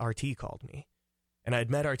D.C., RT called me. And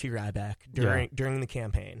I'd met RT Ryback during the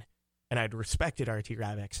campaign. And I'd respected RT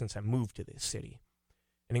Ryback since I moved to this city.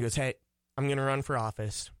 And he goes, hey, I'm going to run for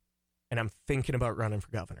office, and I'm thinking about running for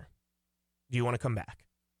governor. Do you want to come back?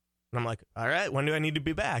 And I'm like, all right, when do I need to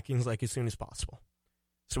be back? And he's like, as soon as possible.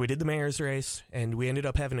 So we did the mayor's race, and we ended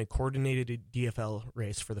up having a coordinated DFL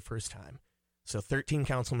race for the first time. So 13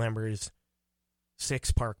 council members,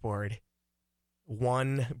 6 park board,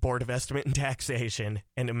 1 board of estimate and taxation,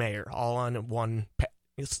 and a mayor, all on one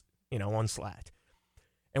slat.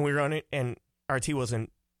 And we run it, and RT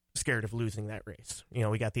wasn't scared of losing that race. You know,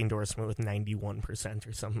 we got the endorsement with 91%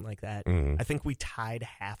 or something like that. Mm. I think we tied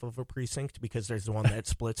half of a precinct because there's the one that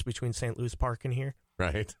splits between St. Louis Park and here.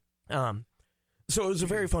 Right. So it was a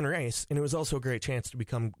very fun race, and it was also a great chance to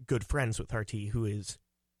become good friends with RT, who is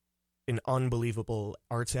an unbelievable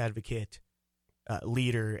arts advocate,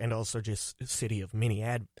 leader, and also just city of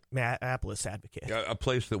Minneapolis advocate. A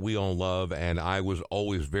place that we all love, and I was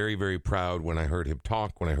always very, very proud when I heard him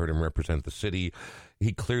talk, when I heard him represent the city.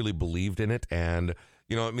 He clearly believed in it, and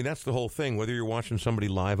that's the whole thing. Whether you're watching somebody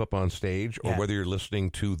live up on stage or whether you're listening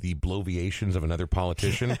to the bloviations of another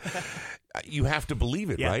politician, you have to believe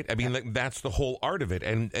it, right? I mean, that's the whole art of it,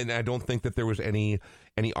 and I don't think that there was any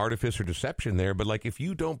artifice or deception there. But like, if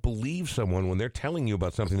you don't believe someone when they're telling you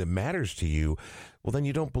about something that matters to you, well, then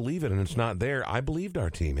you don't believe it, and it's not there. I believed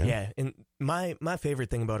RT, man. Yeah, and my favorite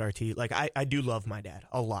thing about RT, like I do love my dad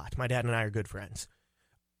a lot. My dad and I are good friends.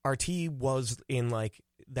 RT was in like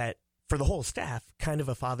that, for the whole staff, kind of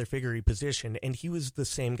a father figure-y position, and he was the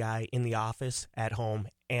same guy in the office, at home,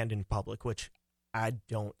 and in public, which I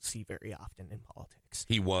don't see very often in politics.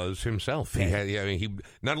 He was himself. Yeah. He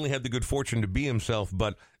not only had the good fortune to be himself,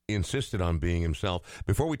 but insisted on being himself.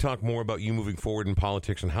 Before we talk more about you moving forward in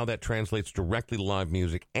politics and how that translates directly to live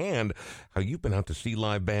music and how you've been out to see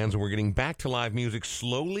live bands, and we're getting back to live music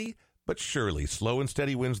slowly but surely. Slow and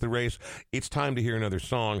steady wins the race. It's time to hear another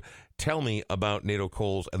song. Tell me about Nato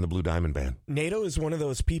Coles and the Blue Diamond Band. Nato is one of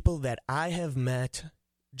those people that I have met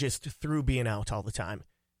just through being out all the time.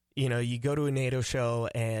 You know, you go to a NATO show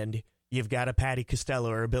and you've got a Patty Costello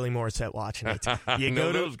or a Billy Morissette watching it. You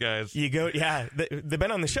know those guys. You go, yeah. They've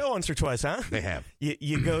been on the show once or twice, huh? They have.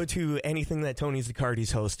 You go to anything that Tony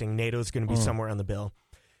Zaccardi's hosting, NATO's going to be somewhere on the bill.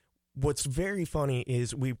 What's very funny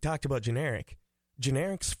is we've talked about Generic.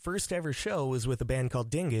 Generic's first ever show was with a band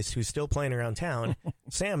called Dingus, who's still playing around town.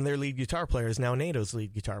 Sam, their lead guitar player, is now NATO's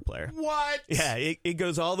lead guitar player. What? Yeah, it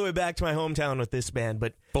goes all the way back to my hometown with this band.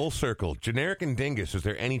 But full circle. Generic and Dingus, is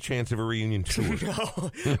there any chance of a reunion tour?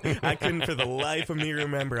 No, I couldn't for the life of me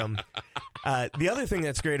remember them. The other thing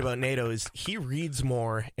that's great about NATO is he reads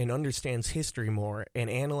more and understands history more and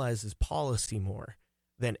analyzes policy more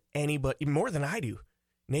than anybody, more than I do.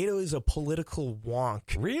 NATO is a political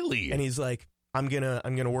wonk. Really? And he's like, I'm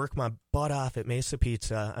gonna work my butt off at Mesa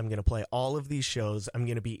Pizza. I'm gonna play all of these shows. I'm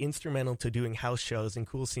gonna be instrumental to doing house shows and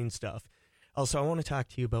cool scene stuff. Also, I want to talk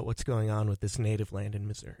to you about what's going on with this native land in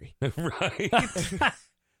Missouri. Right.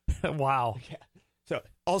 Wow. Yeah. So,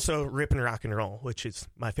 also ripping rock and roll, which is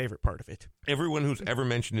my favorite part of it. Everyone who's ever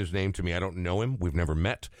mentioned his name to me, I don't know him. We've never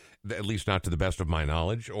met, at least not to the best of my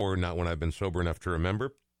knowledge, or not when I've been sober enough to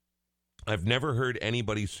remember. I've never heard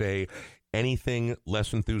anybody say anything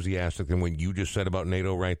less enthusiastic than what you just said about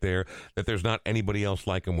NATO right there, that there's not anybody else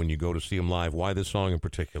like him when you go to see him live. Why this song in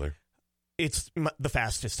particular? It's the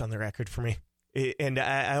fastest on the record for me. And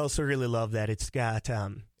I also really love that it's got,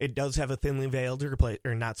 it does have a thinly veiled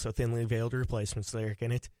or not so thinly veiled replacements lyric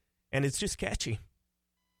in it. And it's just catchy.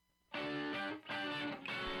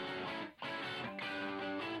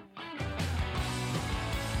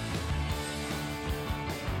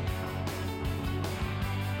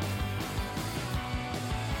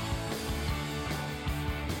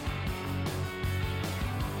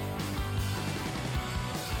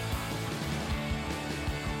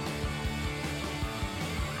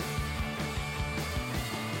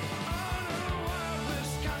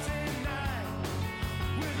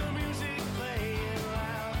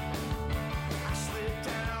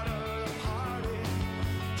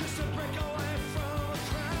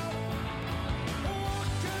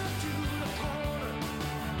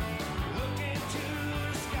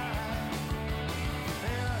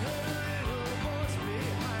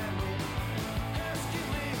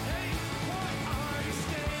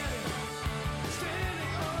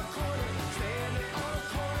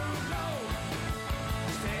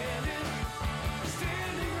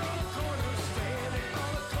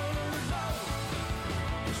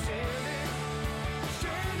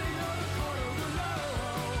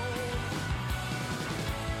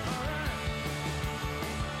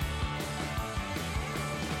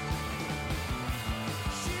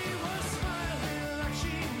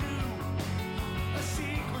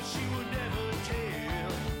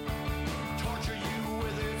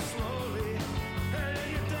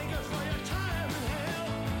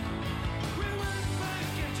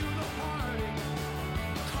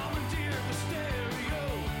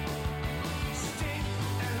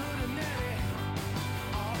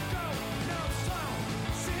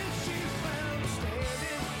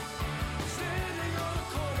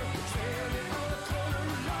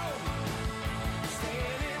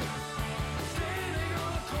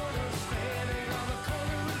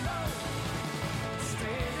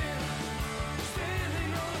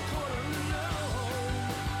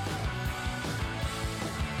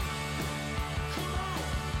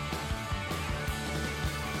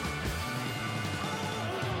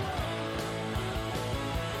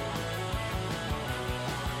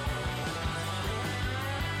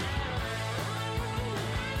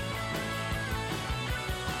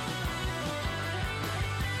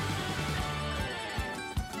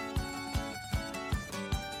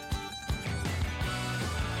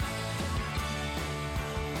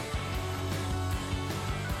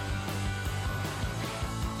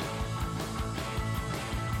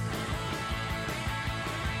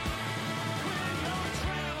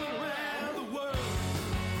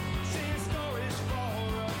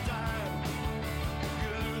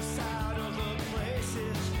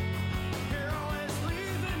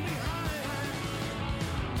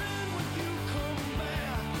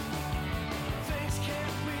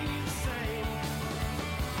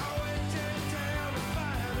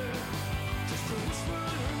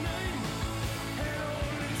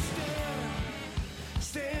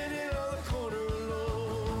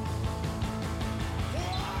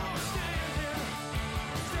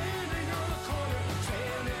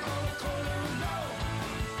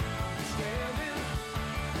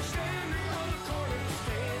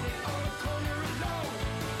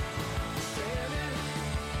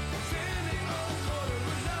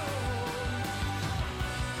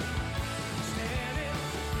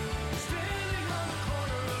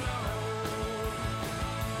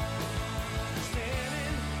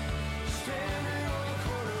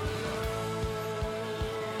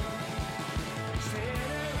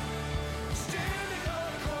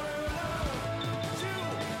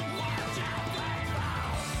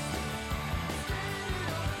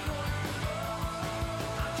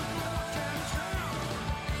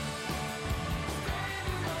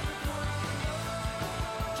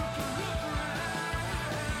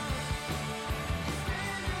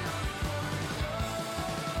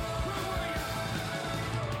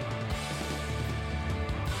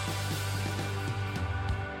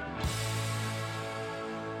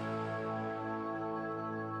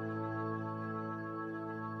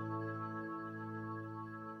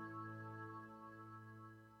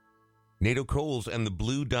 Nato Coles and the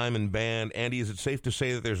Blue Diamond Band. Andy, is it safe to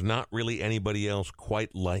say that there's not really anybody else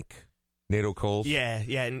quite like Nato Coles?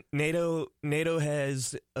 Yeah. Nato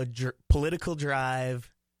has a political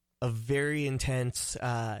drive, a very intense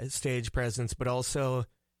stage presence, but also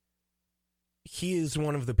he is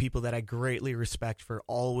one of the people that I greatly respect for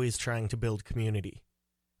always trying to build community.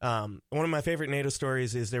 One of my favorite Nato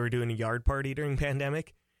stories is they were doing a yard party during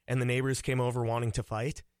pandemic, and the neighbors came over wanting to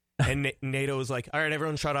fight, and Nato was like, all right,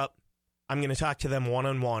 everyone shut up. I'm going to talk to them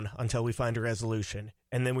one-on-one until we find a resolution,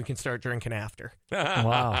 and then we can start drinking after.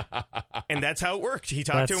 Wow. And that's how it worked. He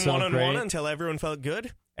talked to him so one-on-one great. until everyone felt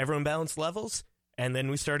good, everyone balanced levels, and then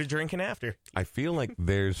we started drinking after. I feel like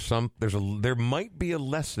there might be a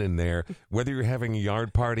lesson in there, whether you're having a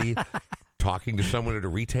yard party, talking to someone at a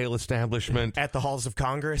retail establishment. At the halls of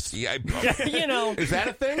Congress. Yeah, You know. is that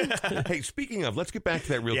a thing? Hey, speaking of, let's get back to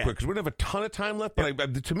that real quick because we don't have a ton of time left.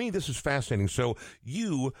 But to me, this is fascinating. So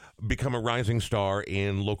you become a rising star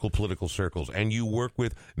in local political circles, and you work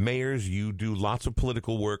with mayors. You do lots of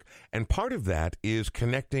political work, and part of that is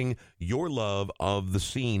connecting your love of the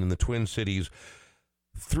scene in the Twin Cities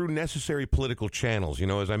through necessary political channels. You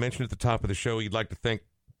know, as I mentioned at the top of the show, you'd like to think,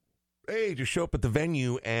 hey, just show up at the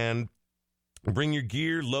venue and bring your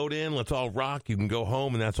gear, load in, let's all rock. You can go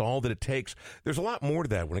home, and that's all that it takes. There's a lot more to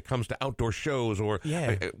that when it comes to outdoor shows. Or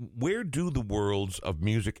where do the worlds of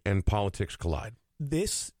music and politics collide?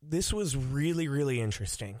 This was really, really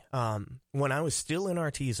interesting. When I was still in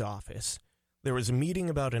RT's office, there was a meeting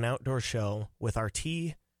about an outdoor show with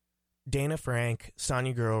RT, Dana Frank,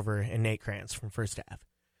 Sonia Grover, and Nate Kranz from First Ave.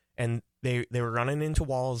 And they were running into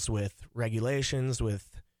walls with regulations,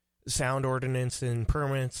 with sound ordinance and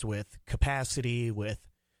permits, with capacity, with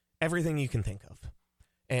everything you can think of.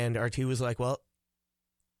 And RT was like, well,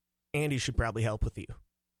 Andy should probably help with you.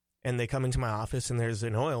 And they come into my office, and there's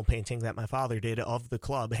an oil painting that my father did of the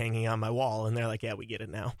club hanging on my wall. And they're like, yeah, we get it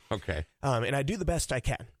now. Okay. And I do the best I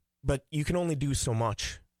can. But you can only do so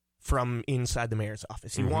much from inside the mayor's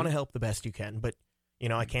office. You want to help the best you can. But, you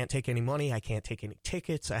know, I can't take any money. I can't take any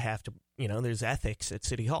tickets. I have to, you know, there's ethics at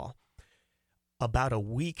City Hall. About a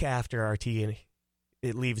week after RT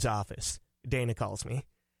it leaves office, Dana calls me.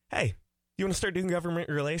 Hey, you want to start doing government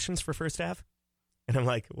relations for First Ave? And I'm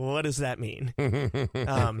like, what does that mean?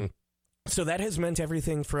 So that has meant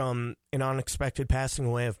everything from an unexpected passing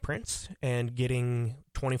away of Prince and getting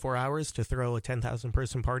 24 hours to throw a 10,000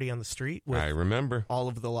 person party on the street. With I remember all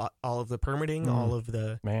of the permitting, all of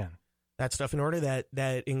the that stuff in order.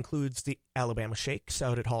 That includes the Alabama Shakes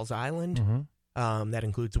out at Halls Island. That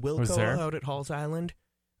includes Wilco out at Halls Island.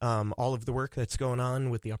 All of the work that's going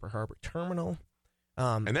on with the Upper Harbor Terminal.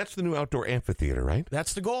 And that's the new outdoor amphitheater, right?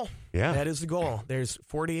 That's the goal. Yeah. That is the goal. There's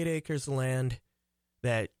 48 acres of land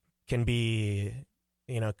that can be,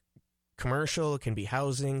 you know, commercial, can be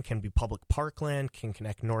housing, can be public parkland, can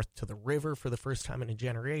connect north to the river for the first time in a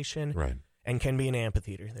generation, right? And can be an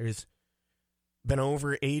amphitheater. There's been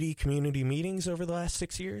over 80 community meetings over the last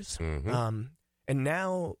 6 years. And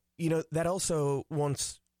now, you know, that also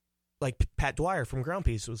once, like Pat Dwyer from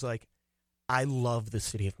Grumpy's was like, I love the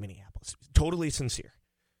city of Minneapolis. Totally sincere.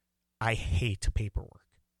 I hate paperwork,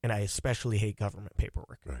 and I especially hate government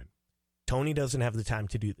paperwork. Right. Tony doesn't have the time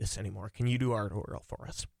to do this anymore. Can you do art oral for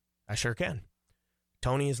us? I sure can.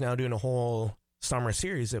 Tony is now doing a whole summer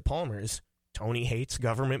series at Palmer's. Tony hates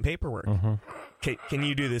government paperwork. Can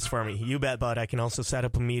you do this for me? You bet, bud. I can also set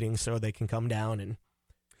up a meeting so they can come down. And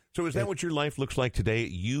so is that what your life looks like today?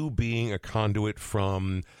 You being a conduit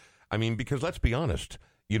from, I mean, because let's be honest,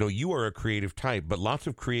 you know, you are a creative type, but lots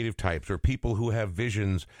of creative types or people who have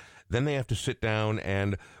visions, then they have to sit down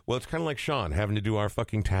and, well, it's kind of like Sean having to do our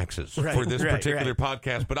fucking taxes for this particular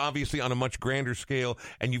podcast, but obviously on a much grander scale,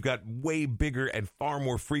 and you've got way bigger and far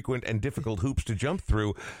more frequent and difficult hoops to jump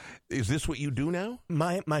through. Is this what you do now?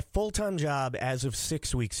 My full-time job as of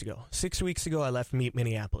 6 weeks ago. 6 weeks ago, I left Meet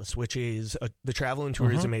Minneapolis, which is the travel and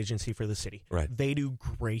tourism agency for the city. Right. They do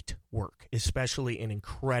great work, especially in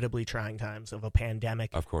incredibly trying times of a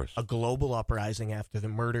pandemic. Of course. A global uprising after the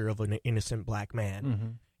murder of an innocent black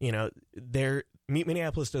man. You know, Meet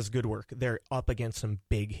Minneapolis does good work. They're up against some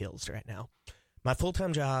big hills right now. My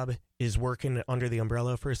full-time job is working under the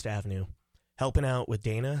umbrella of First Avenue, helping out with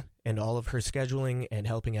Dana and all of her scheduling and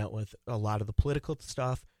helping out with a lot of the political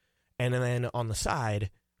stuff. And then on the side,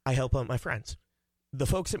 I help out my friends. The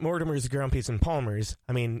folks at Mortimer's, Grumpy's, and Palmer's,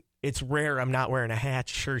 I mean, it's rare I'm not wearing a hat,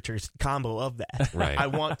 shirt, or combo of that.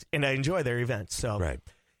 Right. And I enjoy their events. So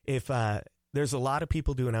if there's a lot of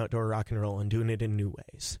people doing outdoor rock and roll and doing it in new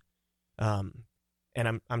ways.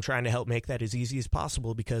 And I'm trying to help make that as easy as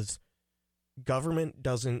possible because government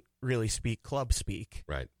doesn't really speak club speak.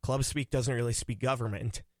 Right. Club speak doesn't really speak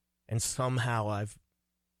government. and somehow I've.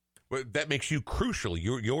 Well, that makes you crucial.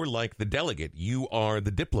 You're like the delegate. You are the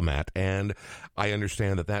diplomat, and I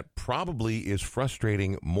understand that probably is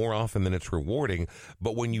frustrating more often than it's rewarding.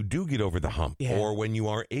 But when you do get over the hump, or when you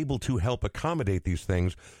are able to help accommodate these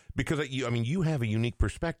things, because you have a unique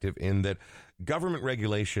perspective in that government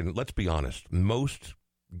regulation. Let's be honest, most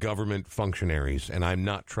government functionaries, and I'm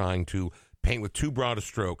not trying to paint with too broad a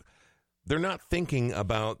stroke, they're not thinking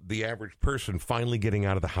about the average person finally getting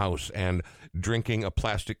out of the house and drinking a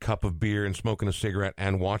plastic cup of beer and smoking a cigarette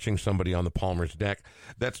and watching somebody on the Palmer's deck.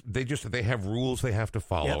 They have rules they have to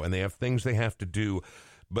follow, and they have things they have to do.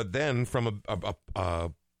 But then from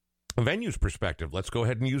a venue's perspective, let's go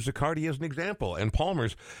ahead and use Zaccardi as an example. And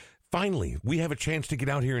Palmer's, finally, we have a chance to get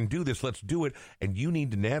out here and do this. Let's do it. And you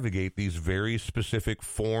need to navigate these very specific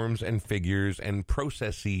forms and figures and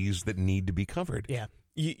processes that need to be covered. Yeah.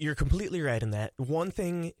 You're completely right in that. One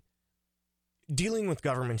thing, dealing with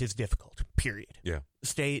government is difficult, period. Yeah.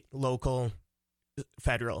 State, local,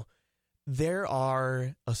 federal. There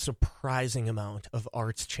are a surprising amount of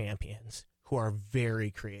arts champions who are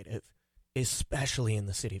very creative, especially in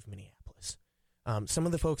the city of Minneapolis. Some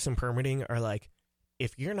of the folks in permitting are like,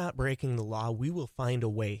 if you're not breaking the law, we will find a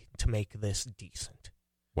way to make this decent.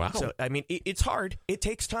 Wow. So, I mean, it's hard. It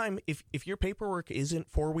takes time. If your paperwork isn't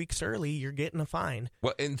 4 weeks early, you're getting a fine.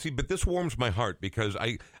 Well, and see, but this warms my heart because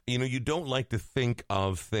you don't like to think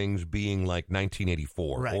of things being like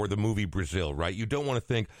 1984 or the movie Brazil, right? You don't want to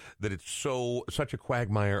think that it's such a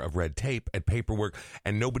quagmire of red tape and paperwork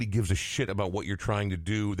and nobody gives a shit about what you're trying to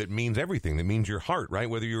do. That means everything. That means your heart, right?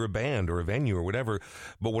 Whether you're a band or a venue or whatever.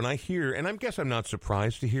 But when I hear, and I guess I'm not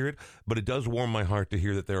surprised to hear it, but it does warm my heart to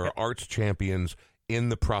hear that there are arts champions in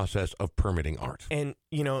the process of permitting art. And,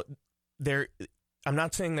 I'm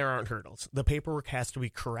not saying there aren't hurdles. The paperwork has to be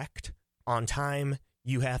correct on time.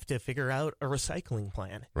 You have to figure out a recycling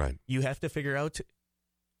plan. Right. You have to figure out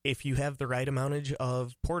if you have the right amount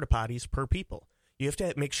of porta potties per people. You have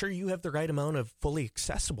to make sure you have the right amount of fully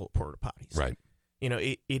accessible porta potties. Right.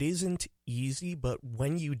 It isn't easy, but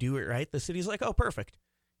when you do it right, the city's like, oh, perfect.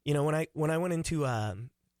 When I went into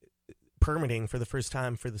permitting for the first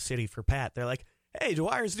time for the city for Pat, they're like, hey,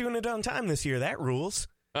 Dwyer's doing it on time this year. That rules.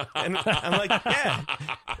 And I'm like, yeah.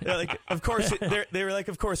 They're like, of course. They were like,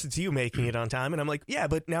 of course, it's you making it on time. And I'm like, yeah,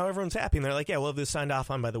 but now everyone's happy. And they're like, yeah, we'll have this signed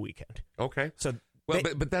off on by the weekend. Okay. So,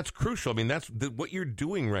 but that's crucial. I mean, that's what you're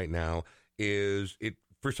doing right now is it.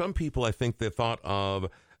 For some people, I think the thought of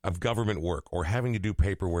government work or having to do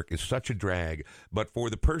paperwork is such a drag. But for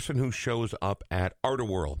the person who shows up at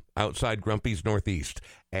Art-A-Whirl outside Grumpy's Northeast,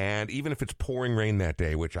 and even if it's pouring rain that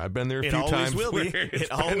day, which I've been there a few times.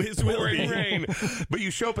 It always will be. Rain. But you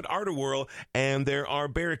show up at Art-A-Whirl, and there are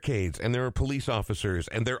barricades, and there are police officers,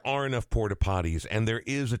 and there are enough porta potties, and there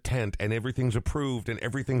is a tent, and everything's approved, and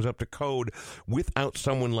everything's up to code. Without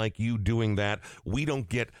someone like you doing that, we don't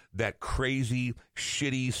get that crazy,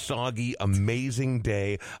 shitty, soggy, amazing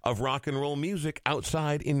day of rock and roll music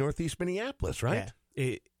outside in Northeast Minneapolis, right?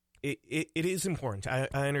 Yeah. It is important. I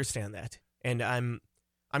understand that, and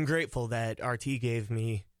I'm grateful that RT gave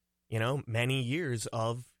me, many years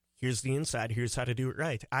of here's the inside, here's how to do it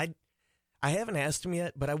right. I haven't asked him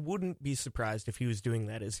yet, but I wouldn't be surprised if he was doing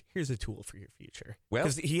that as here's a tool for your future. Well,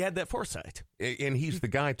 because he had that foresight. And he's the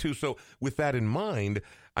guy, too. So with that in mind,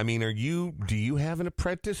 I mean, do you have an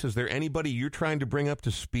apprentice? Is there anybody you're trying to bring up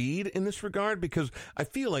to speed in this regard? Because I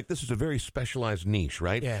feel like this is a very specialized niche,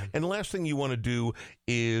 right? Yeah. And the last thing you want to do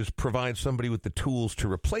is provide somebody with the tools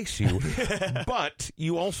to replace you. But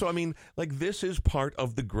you also, I mean, like this is part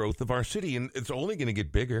of the growth of our city, and it's only going to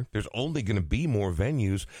get bigger. There's only going to be more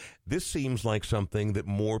venues. This seems like something that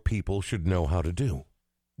more people should know how to do.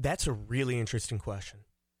 That's a really interesting question.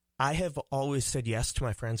 I have always said yes to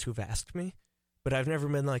my friends who've asked me, but I've never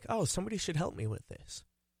been like, oh, somebody should help me with this.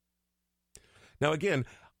 Now, again,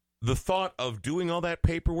 the thought of doing all that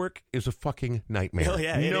paperwork is a fucking nightmare. Oh,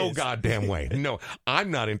 yeah, it no is. goddamn way. No,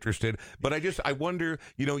 I'm not interested. But I wonder,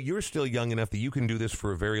 you're still young enough that you can do this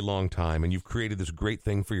for a very long time, and you've created this great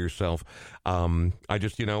thing for yourself.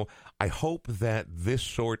 I hope that this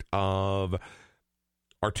sort of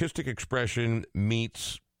artistic expression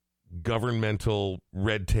meets governmental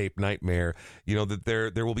red tape nightmare,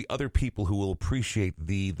 that there will be other people who will appreciate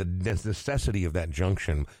the necessity of that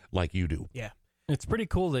junction like you do. Yeah. It's pretty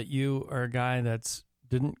cool that you are a guy that's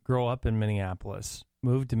didn't grow up in Minneapolis,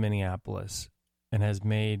 moved to Minneapolis, and has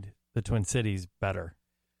made the Twin Cities better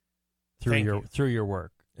through your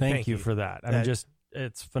work. Thank you for that.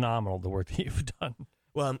 It's phenomenal, the work that you've done.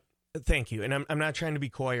 Well, thank you. And I'm not trying to be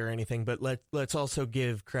coy or anything, but let's also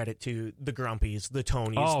give credit to the Grumpies, the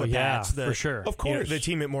Tonys, the Pats, for sure. Of course. The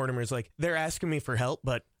team at Mortimer's. Like, they're asking me for help,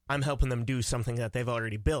 but I'm helping them do something that they've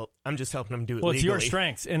already built. I'm just helping them do it Well, it's legally. your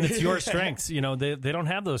strengths, and it's your strengths. You know, they don't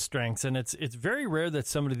have those strengths, and it's very rare that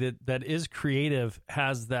somebody that is creative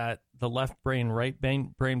has the left brain, right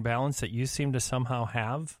brain balance that you seem to somehow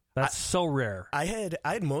have. That's so rare. I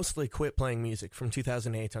had mostly quit playing music from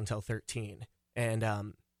 2008 until 13,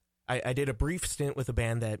 and I did a brief stint with a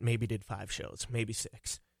band that maybe did 5 shows, maybe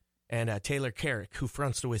 6, and Taylor Carrick, who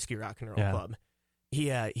fronts the Whiskey Rock and Roll Club.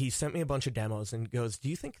 He sent me a bunch of demos and goes, "Do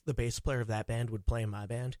you think the bass player of that band would play in my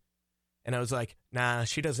band?" And I was like, "Nah,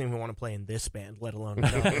 she doesn't even want to play in this band, let alone."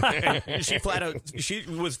 She flat out, she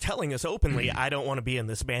was telling us openly, "I don't want to be in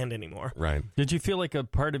this band anymore." Right. Did you feel like a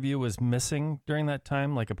part of you was missing during that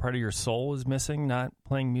time? Like a part of your soul was missing, not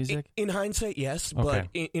playing music? In hindsight, yes, Okay.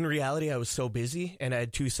 but in reality, I was so busy, and I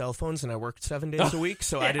had 2 cell phones, and I worked 7 days a week,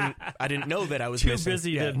 so I didn't know that I was Too missing.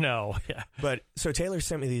 busy to know. Yeah. But so Taylor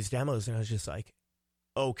sent me these demos, and I was just like,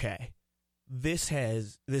 okay, this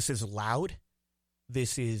is loud,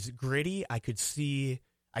 this is gritty. I could see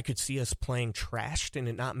us playing trashed and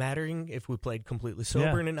it not mattering if we played completely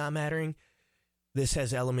sober and it not mattering. This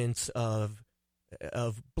has elements of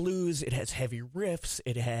blues. It has heavy riffs.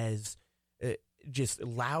 It has just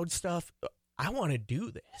loud stuff. I want to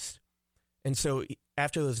do this. And so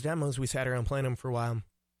after those demos, we sat around playing them for a while,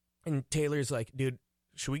 and Taylor's like, "Dude,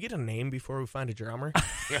 should we get a name before we find a drummer?"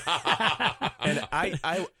 And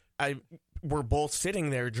I we're both sitting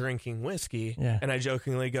there drinking whiskey, and I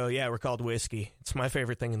jokingly go, "Yeah, we're called Whiskey. It's my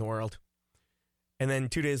favorite thing in the world." And then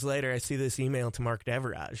 2 days later, I see this email to Mark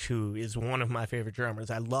Deverage, who is one of my favorite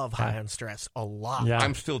drummers. I love High on Stress a lot. Yeah.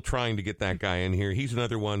 I'm still trying to get that guy in here. He's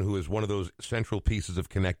another one who is one of those central pieces of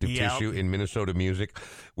connective tissue in Minnesota music.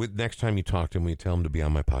 Next time you talk to him, will you tell him to be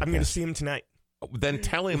on my podcast? I'm going to see him tonight. Then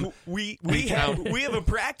tell him we have a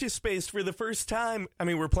practice space for the first time. I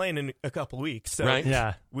mean, we're playing in a couple weeks, so right?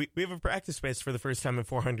 Yeah, we have a practice space for the first time in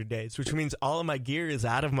 400 days, which means all of my gear is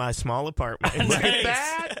out of my small apartment. Look at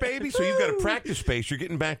that, baby! So you've got a practice space. You're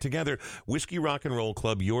getting back together. Whiskey Rock and Roll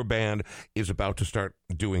Club, your band, is about to start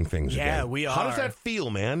doing things again. Yeah, we are. How does that feel,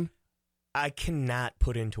 man? I cannot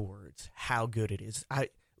put into words how good it is.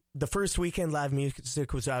 The first weekend live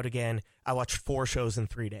music was out again. I watched 4 shows in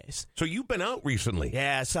 3 days. So you've been out recently.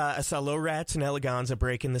 Yeah, I saw Low Rats and Eleganza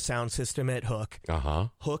breaking the sound system at Hook. Uh-huh.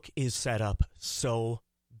 Hook is set up so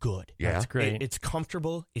good. Yeah. that's great. It's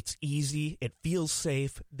comfortable. It's easy. It feels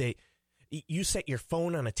safe. You set your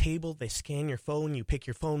phone on a table. They scan your phone. You pick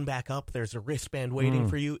your phone back up. There's a wristband waiting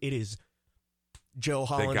for you. It is Joe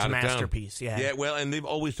Holland's masterpiece. Yeah, well, and they've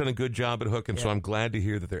always done a good job at Hook, and so I'm glad to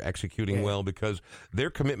hear that they're executing well, because their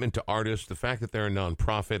commitment to artists, the fact that they're a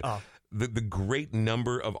nonprofit, the great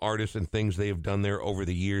number of artists and things they have done there over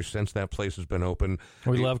the years since that place has been open.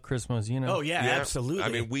 We love Chris Mosino. Oh, yeah, absolutely. I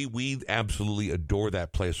mean, we absolutely adore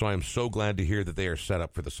that place, so I am so glad to hear that they are set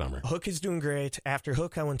up for the summer. Hook is doing great. After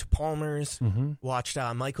Hook, I went to Palmer's, watched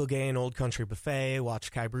Michael Gay and Old Country Buffet,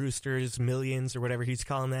 watched Kai Brewster's Millions, or whatever he's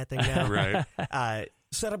calling that thing now. Right.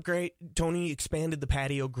 Set up great. Tony expanded the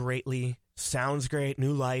patio greatly. Sounds great.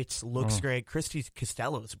 New lights. Looks great. Christy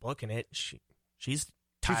Costello is booking it. She's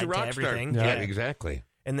tied a rock to everything. star. Yeah, exactly.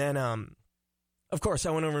 And then, of course,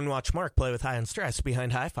 I went over and watched Mark play with High on Stress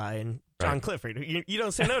behind Hi-Fi and John Clifford. You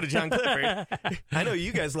don't say no to John Clifford. I know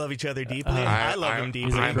you guys love each other deeply. I love him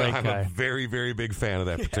deeply. a great I'm guy. a very, very big fan of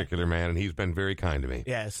that particular man, and he's been very kind to me.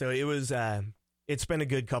 Yeah, so it was. It's been a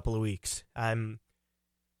good couple of weeks.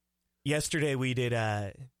 Yesterday we did.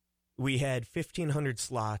 We had 1,500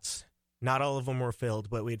 slots. Not all of them were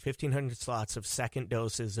filled, but we had 1,500 slots of second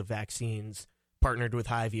doses of vaccines partnered with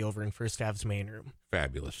Hy-Vee over in First Ave's main room.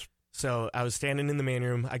 Fabulous. So I was standing in the main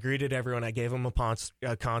room. I greeted everyone. I gave them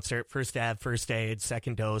a concert. First Ave, first aid,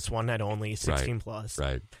 second dose, one night only, 16 plus.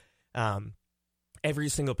 Right. Every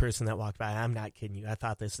single person that walked by, I'm not kidding you. I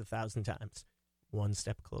thought this 1,000 times. One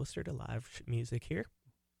step closer to live music here.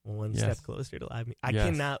 One step closer to live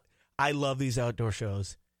music. I love these outdoor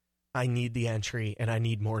shows. I need the entry, and I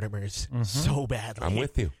need Mortimer's so badly. I'm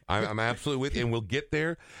with you. I'm absolutely with you, and we'll get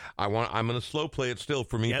there. I'm going to slow play it still.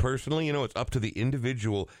 For me personally, it's up to the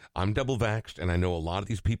individual. I'm double vaxxed, and I know a lot of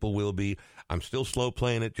these people will be. I'm still slow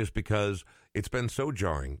playing it just because it's been so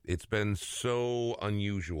jarring. It's been so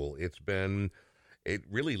unusual. It's been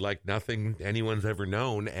really like nothing anyone's ever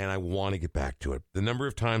known, and I want to get back to it. The number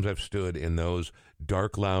of times I've stood in those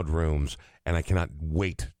dark, loud rooms, and I cannot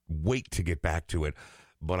wait to get back to it.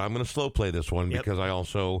 But I'm going to slow play this one because I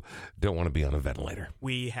also don't want to be on a ventilator.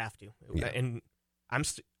 We have to. Yeah. And I'm,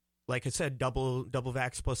 like I said, double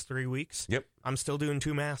vax plus 3 weeks. Yep. I'm still doing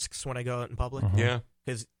 2 masks when I go out in public. Yeah.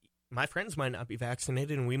 Because my friends might not be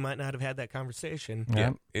vaccinated, and we might not have had that conversation.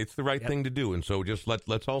 Yeah, it's the right thing to do. And so just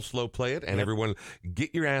let's all slow play it, and everyone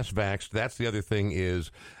get your ass vaxxed. That's the other thing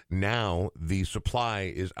is now the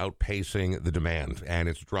supply is outpacing the demand, and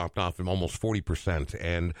it's dropped off from almost 40%.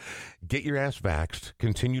 And get your ass vaxxed,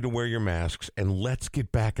 continue to wear your masks, and let's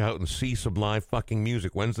get back out and see some live fucking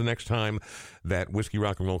music. When's the next time that Whiskey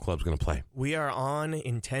Rock and Roll Club's going to play? We are on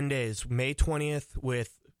in 10 days, May 20th,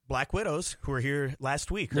 with Black Widows, who were here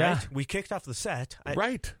last week, right? Yeah. We kicked off the set.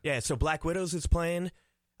 Right. Yeah, so Black Widows is playing.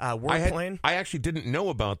 We're playing. I actually didn't know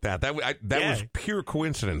about that. That was pure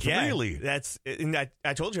coincidence. Yeah, Really? And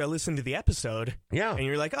I told you I listened to the episode. Yeah. And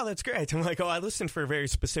you're like, oh, that's great. I'm like, oh, I listened for a very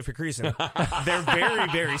specific reason. They're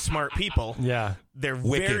very, very smart people. Yeah. They're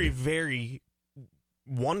Wicked. very, very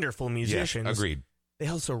wonderful musicians. Yes, agreed. They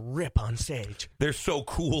also rip on stage. They're so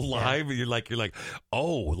cool live. Yeah. You're like,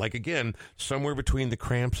 oh, like again, somewhere between the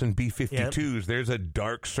Cramps and B-52s, there's a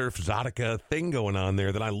dark surf Zodica thing going on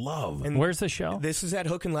there that I love. And where's the show? This is at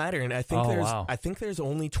Hook and Ladder, and I think there's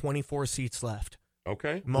only 24 seats left.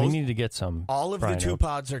 Okay. We need to get some. All of the 2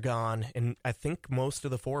 pods are gone, and I think most of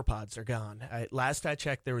the 4 pods are gone. Last I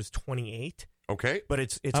checked, there was 28. Okay. But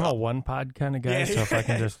it's I'm a 1 pod kind of guy, so if I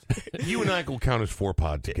can just you and I will count as 4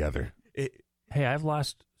 pod together. Hey, I've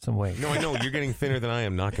lost some weight. No, I know. You're getting thinner than I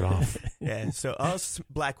am. Knock it off. Yeah, so us,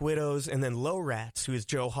 Black Widows, and then Low Rats, who is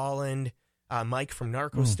Joe Holland, Mike from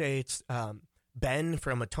Narco States, Ben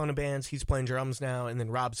from a ton of bands. He's playing drums now. And then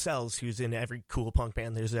Rob Sells, who's in every cool punk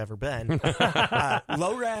band there's ever been.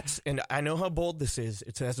 Low Rats, and I know how bold this is.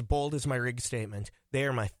 It's as bold as my rig statement. They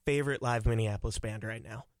are my favorite live Minneapolis band right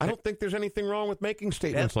now. I don't think there's anything wrong with making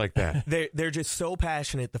statements like that. They're just so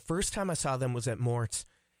passionate. The first time I saw them was at Mort's,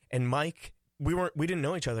 and Mike... We didn't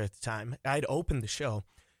know each other at the time. I'd opened the show.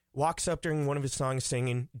 Walks up during one of his songs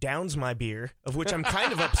singing, downs my beer, of which I'm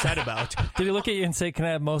kind of upset about. Did he look at you and say, can I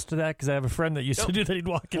have most of that? Because I have a friend that used to do that. He'd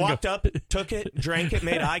walk in. Walked up, took it, drank it,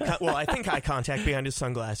 made eye contact behind his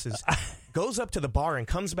sunglasses. Goes up to the bar and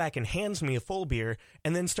comes back and hands me a full beer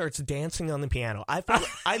and then starts dancing on the piano.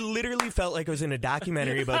 I literally felt like I was in a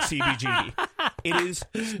documentary about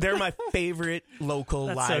CBGB. They're my favorite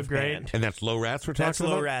local live band. And that's Low Rats we're talking about? That's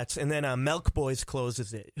Low Rats. And then Milk Boys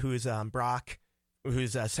closes it, who is Brock,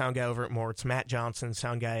 who's a sound guy over at Mort's, Matt Johnson,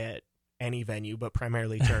 sound guy at any venue, but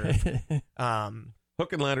primarily Turf.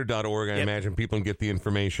 Hookandladder.org, I imagine people can get the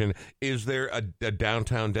information. Is there a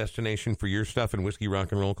downtown destination for your stuff in Whiskey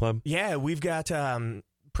Rock and Roll Club? Yeah, we've got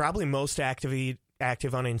probably most active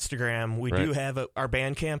on Instagram. We do have our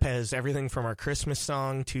Bandcamp has everything from our Christmas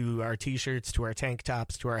song to our T-shirts to our tank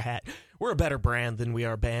tops to our hat. We're a better brand than we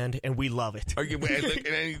are a band, and we love it.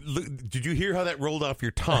 Did you hear how that rolled off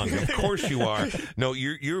your tongue? Of course you are. No,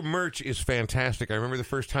 your merch is fantastic. I remember the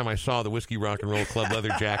first time I saw the Whiskey Rock and Roll Club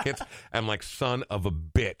leather jackets. I'm like, son of a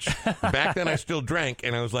bitch. Back then I still drank,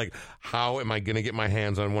 and I was like, how am I going to get my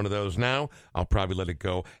hands on one of those? Now I'll probably let it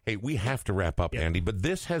go. Hey, we have to wrap up, Andy, but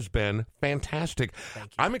this has been fantastic.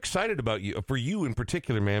 I'm excited about you, for you in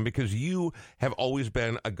particular, man, because you have always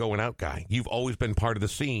been a going out guy. You've always been part of the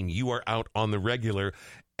scene. You are out on the regular,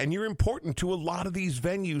 and you're important to a lot of these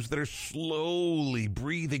venues that are slowly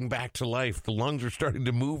breathing back to life. The lungs are starting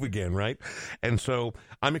to move again, right? And so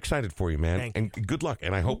I'm excited for you, man. And good luck.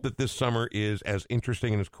 And I hope that this summer is as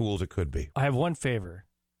interesting and as cool as it could be. I have one favor.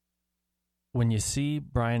 When you see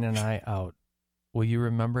Brian and I out, will you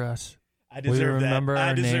remember us? I deserve that.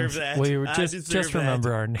 I deserve that. Will you just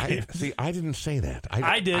remember our names? See, I didn't say that.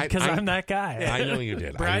 I did, because I'm that guy. I know you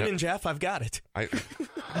did. Brian and Jeff, I've got it.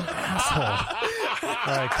 Asshole.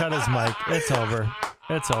 All right, cut his mic. It's over.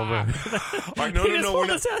 It's over. All right, no,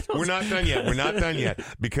 we're not done yet. We're not done yet,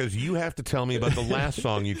 because you have to tell me about the last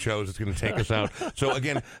song you chose that's going to take us out. So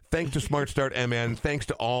again, thanks to Smart Start MN, thanks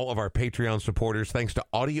to all of our Patreon supporters, thanks to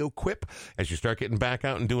Audio Quip. As you start getting back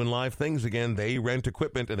out and doing live things again, they rent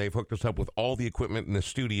equipment, and they've hooked us up with all the equipment in the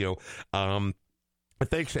studio. But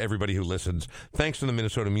thanks to everybody who listens. Thanks to the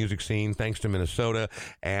Minnesota music scene. Thanks to Minnesota.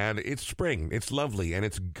 And it's spring. It's lovely, and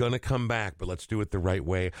it's going to come back, but let's do it the right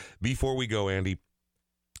way. Before we go, Andy,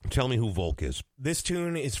 tell me who Volk is. This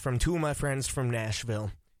tune is from 2 of my friends from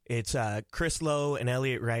Nashville. It's Chris Lowe and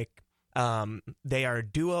Elliot Reich. They are a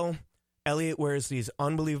duo. Elliot wears these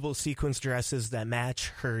unbelievable sequins dresses that match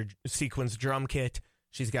her sequins drum kit.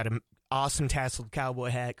 She's got an awesome tasseled cowboy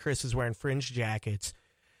hat. Chris is wearing fringe jackets.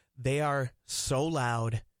 They are so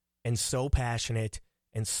loud and so passionate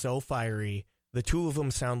and so fiery. The 2 of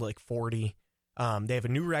them sound like 40. They have a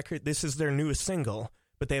new record. This is their newest single,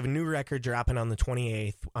 but they have a new record dropping on the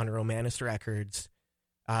 28th on Romanist Records.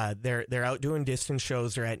 They're out doing distance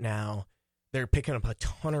shows right now. They're picking up a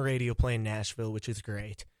ton of radio play in Nashville, which is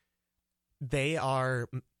great. They are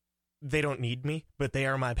they don't need me, but they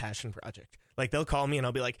are my passion project. Like, they'll call me and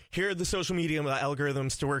I'll be like, here are the social media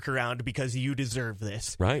algorithms to work around because you deserve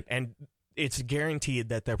this. Right. And it's guaranteed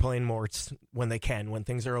that they're playing Mort's when they can, when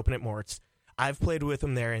things are open at Mort's. I've played with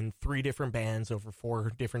them there in 3 different bands over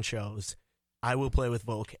 4 different shows. I will play with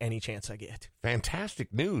Volk any chance I get.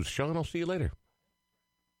 Fantastic news. Sean, I'll see you later.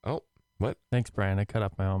 Oh, what? Thanks, Brian. I cut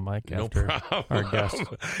off my own mic No after problem. our guest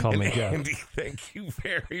called me Jeff. Andy, thank you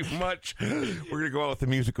very much. We're going to go out with the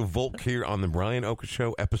music of Volk here on the Brian Oka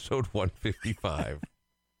Show, episode 155.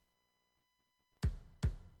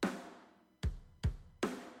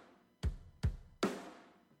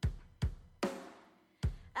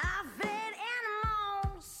 I've fed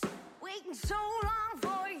animals waiting so long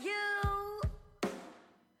for you.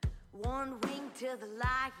 One wing to the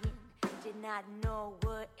lion, did not know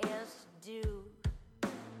what else to do.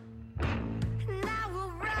 And I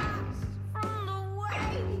will rise from the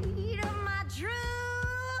weight of my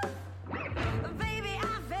truth. Baby,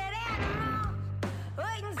 I've fed animals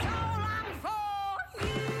waiting so long for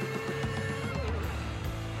you.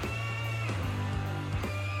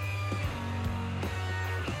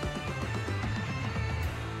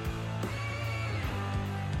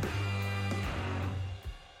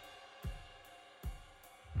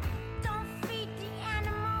 Don't feed the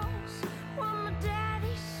animals, what my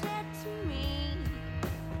daddy said to me.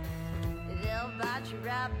 They'll bite you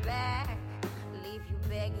right back, leave you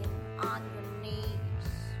begging on your knees.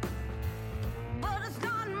 But it's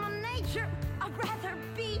not in my nature, I'd rather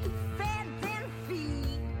be fed than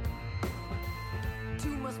feed.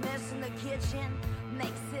 Too much mess in the kitchen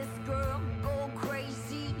makes this girl go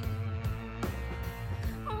crazy.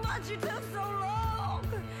 But you took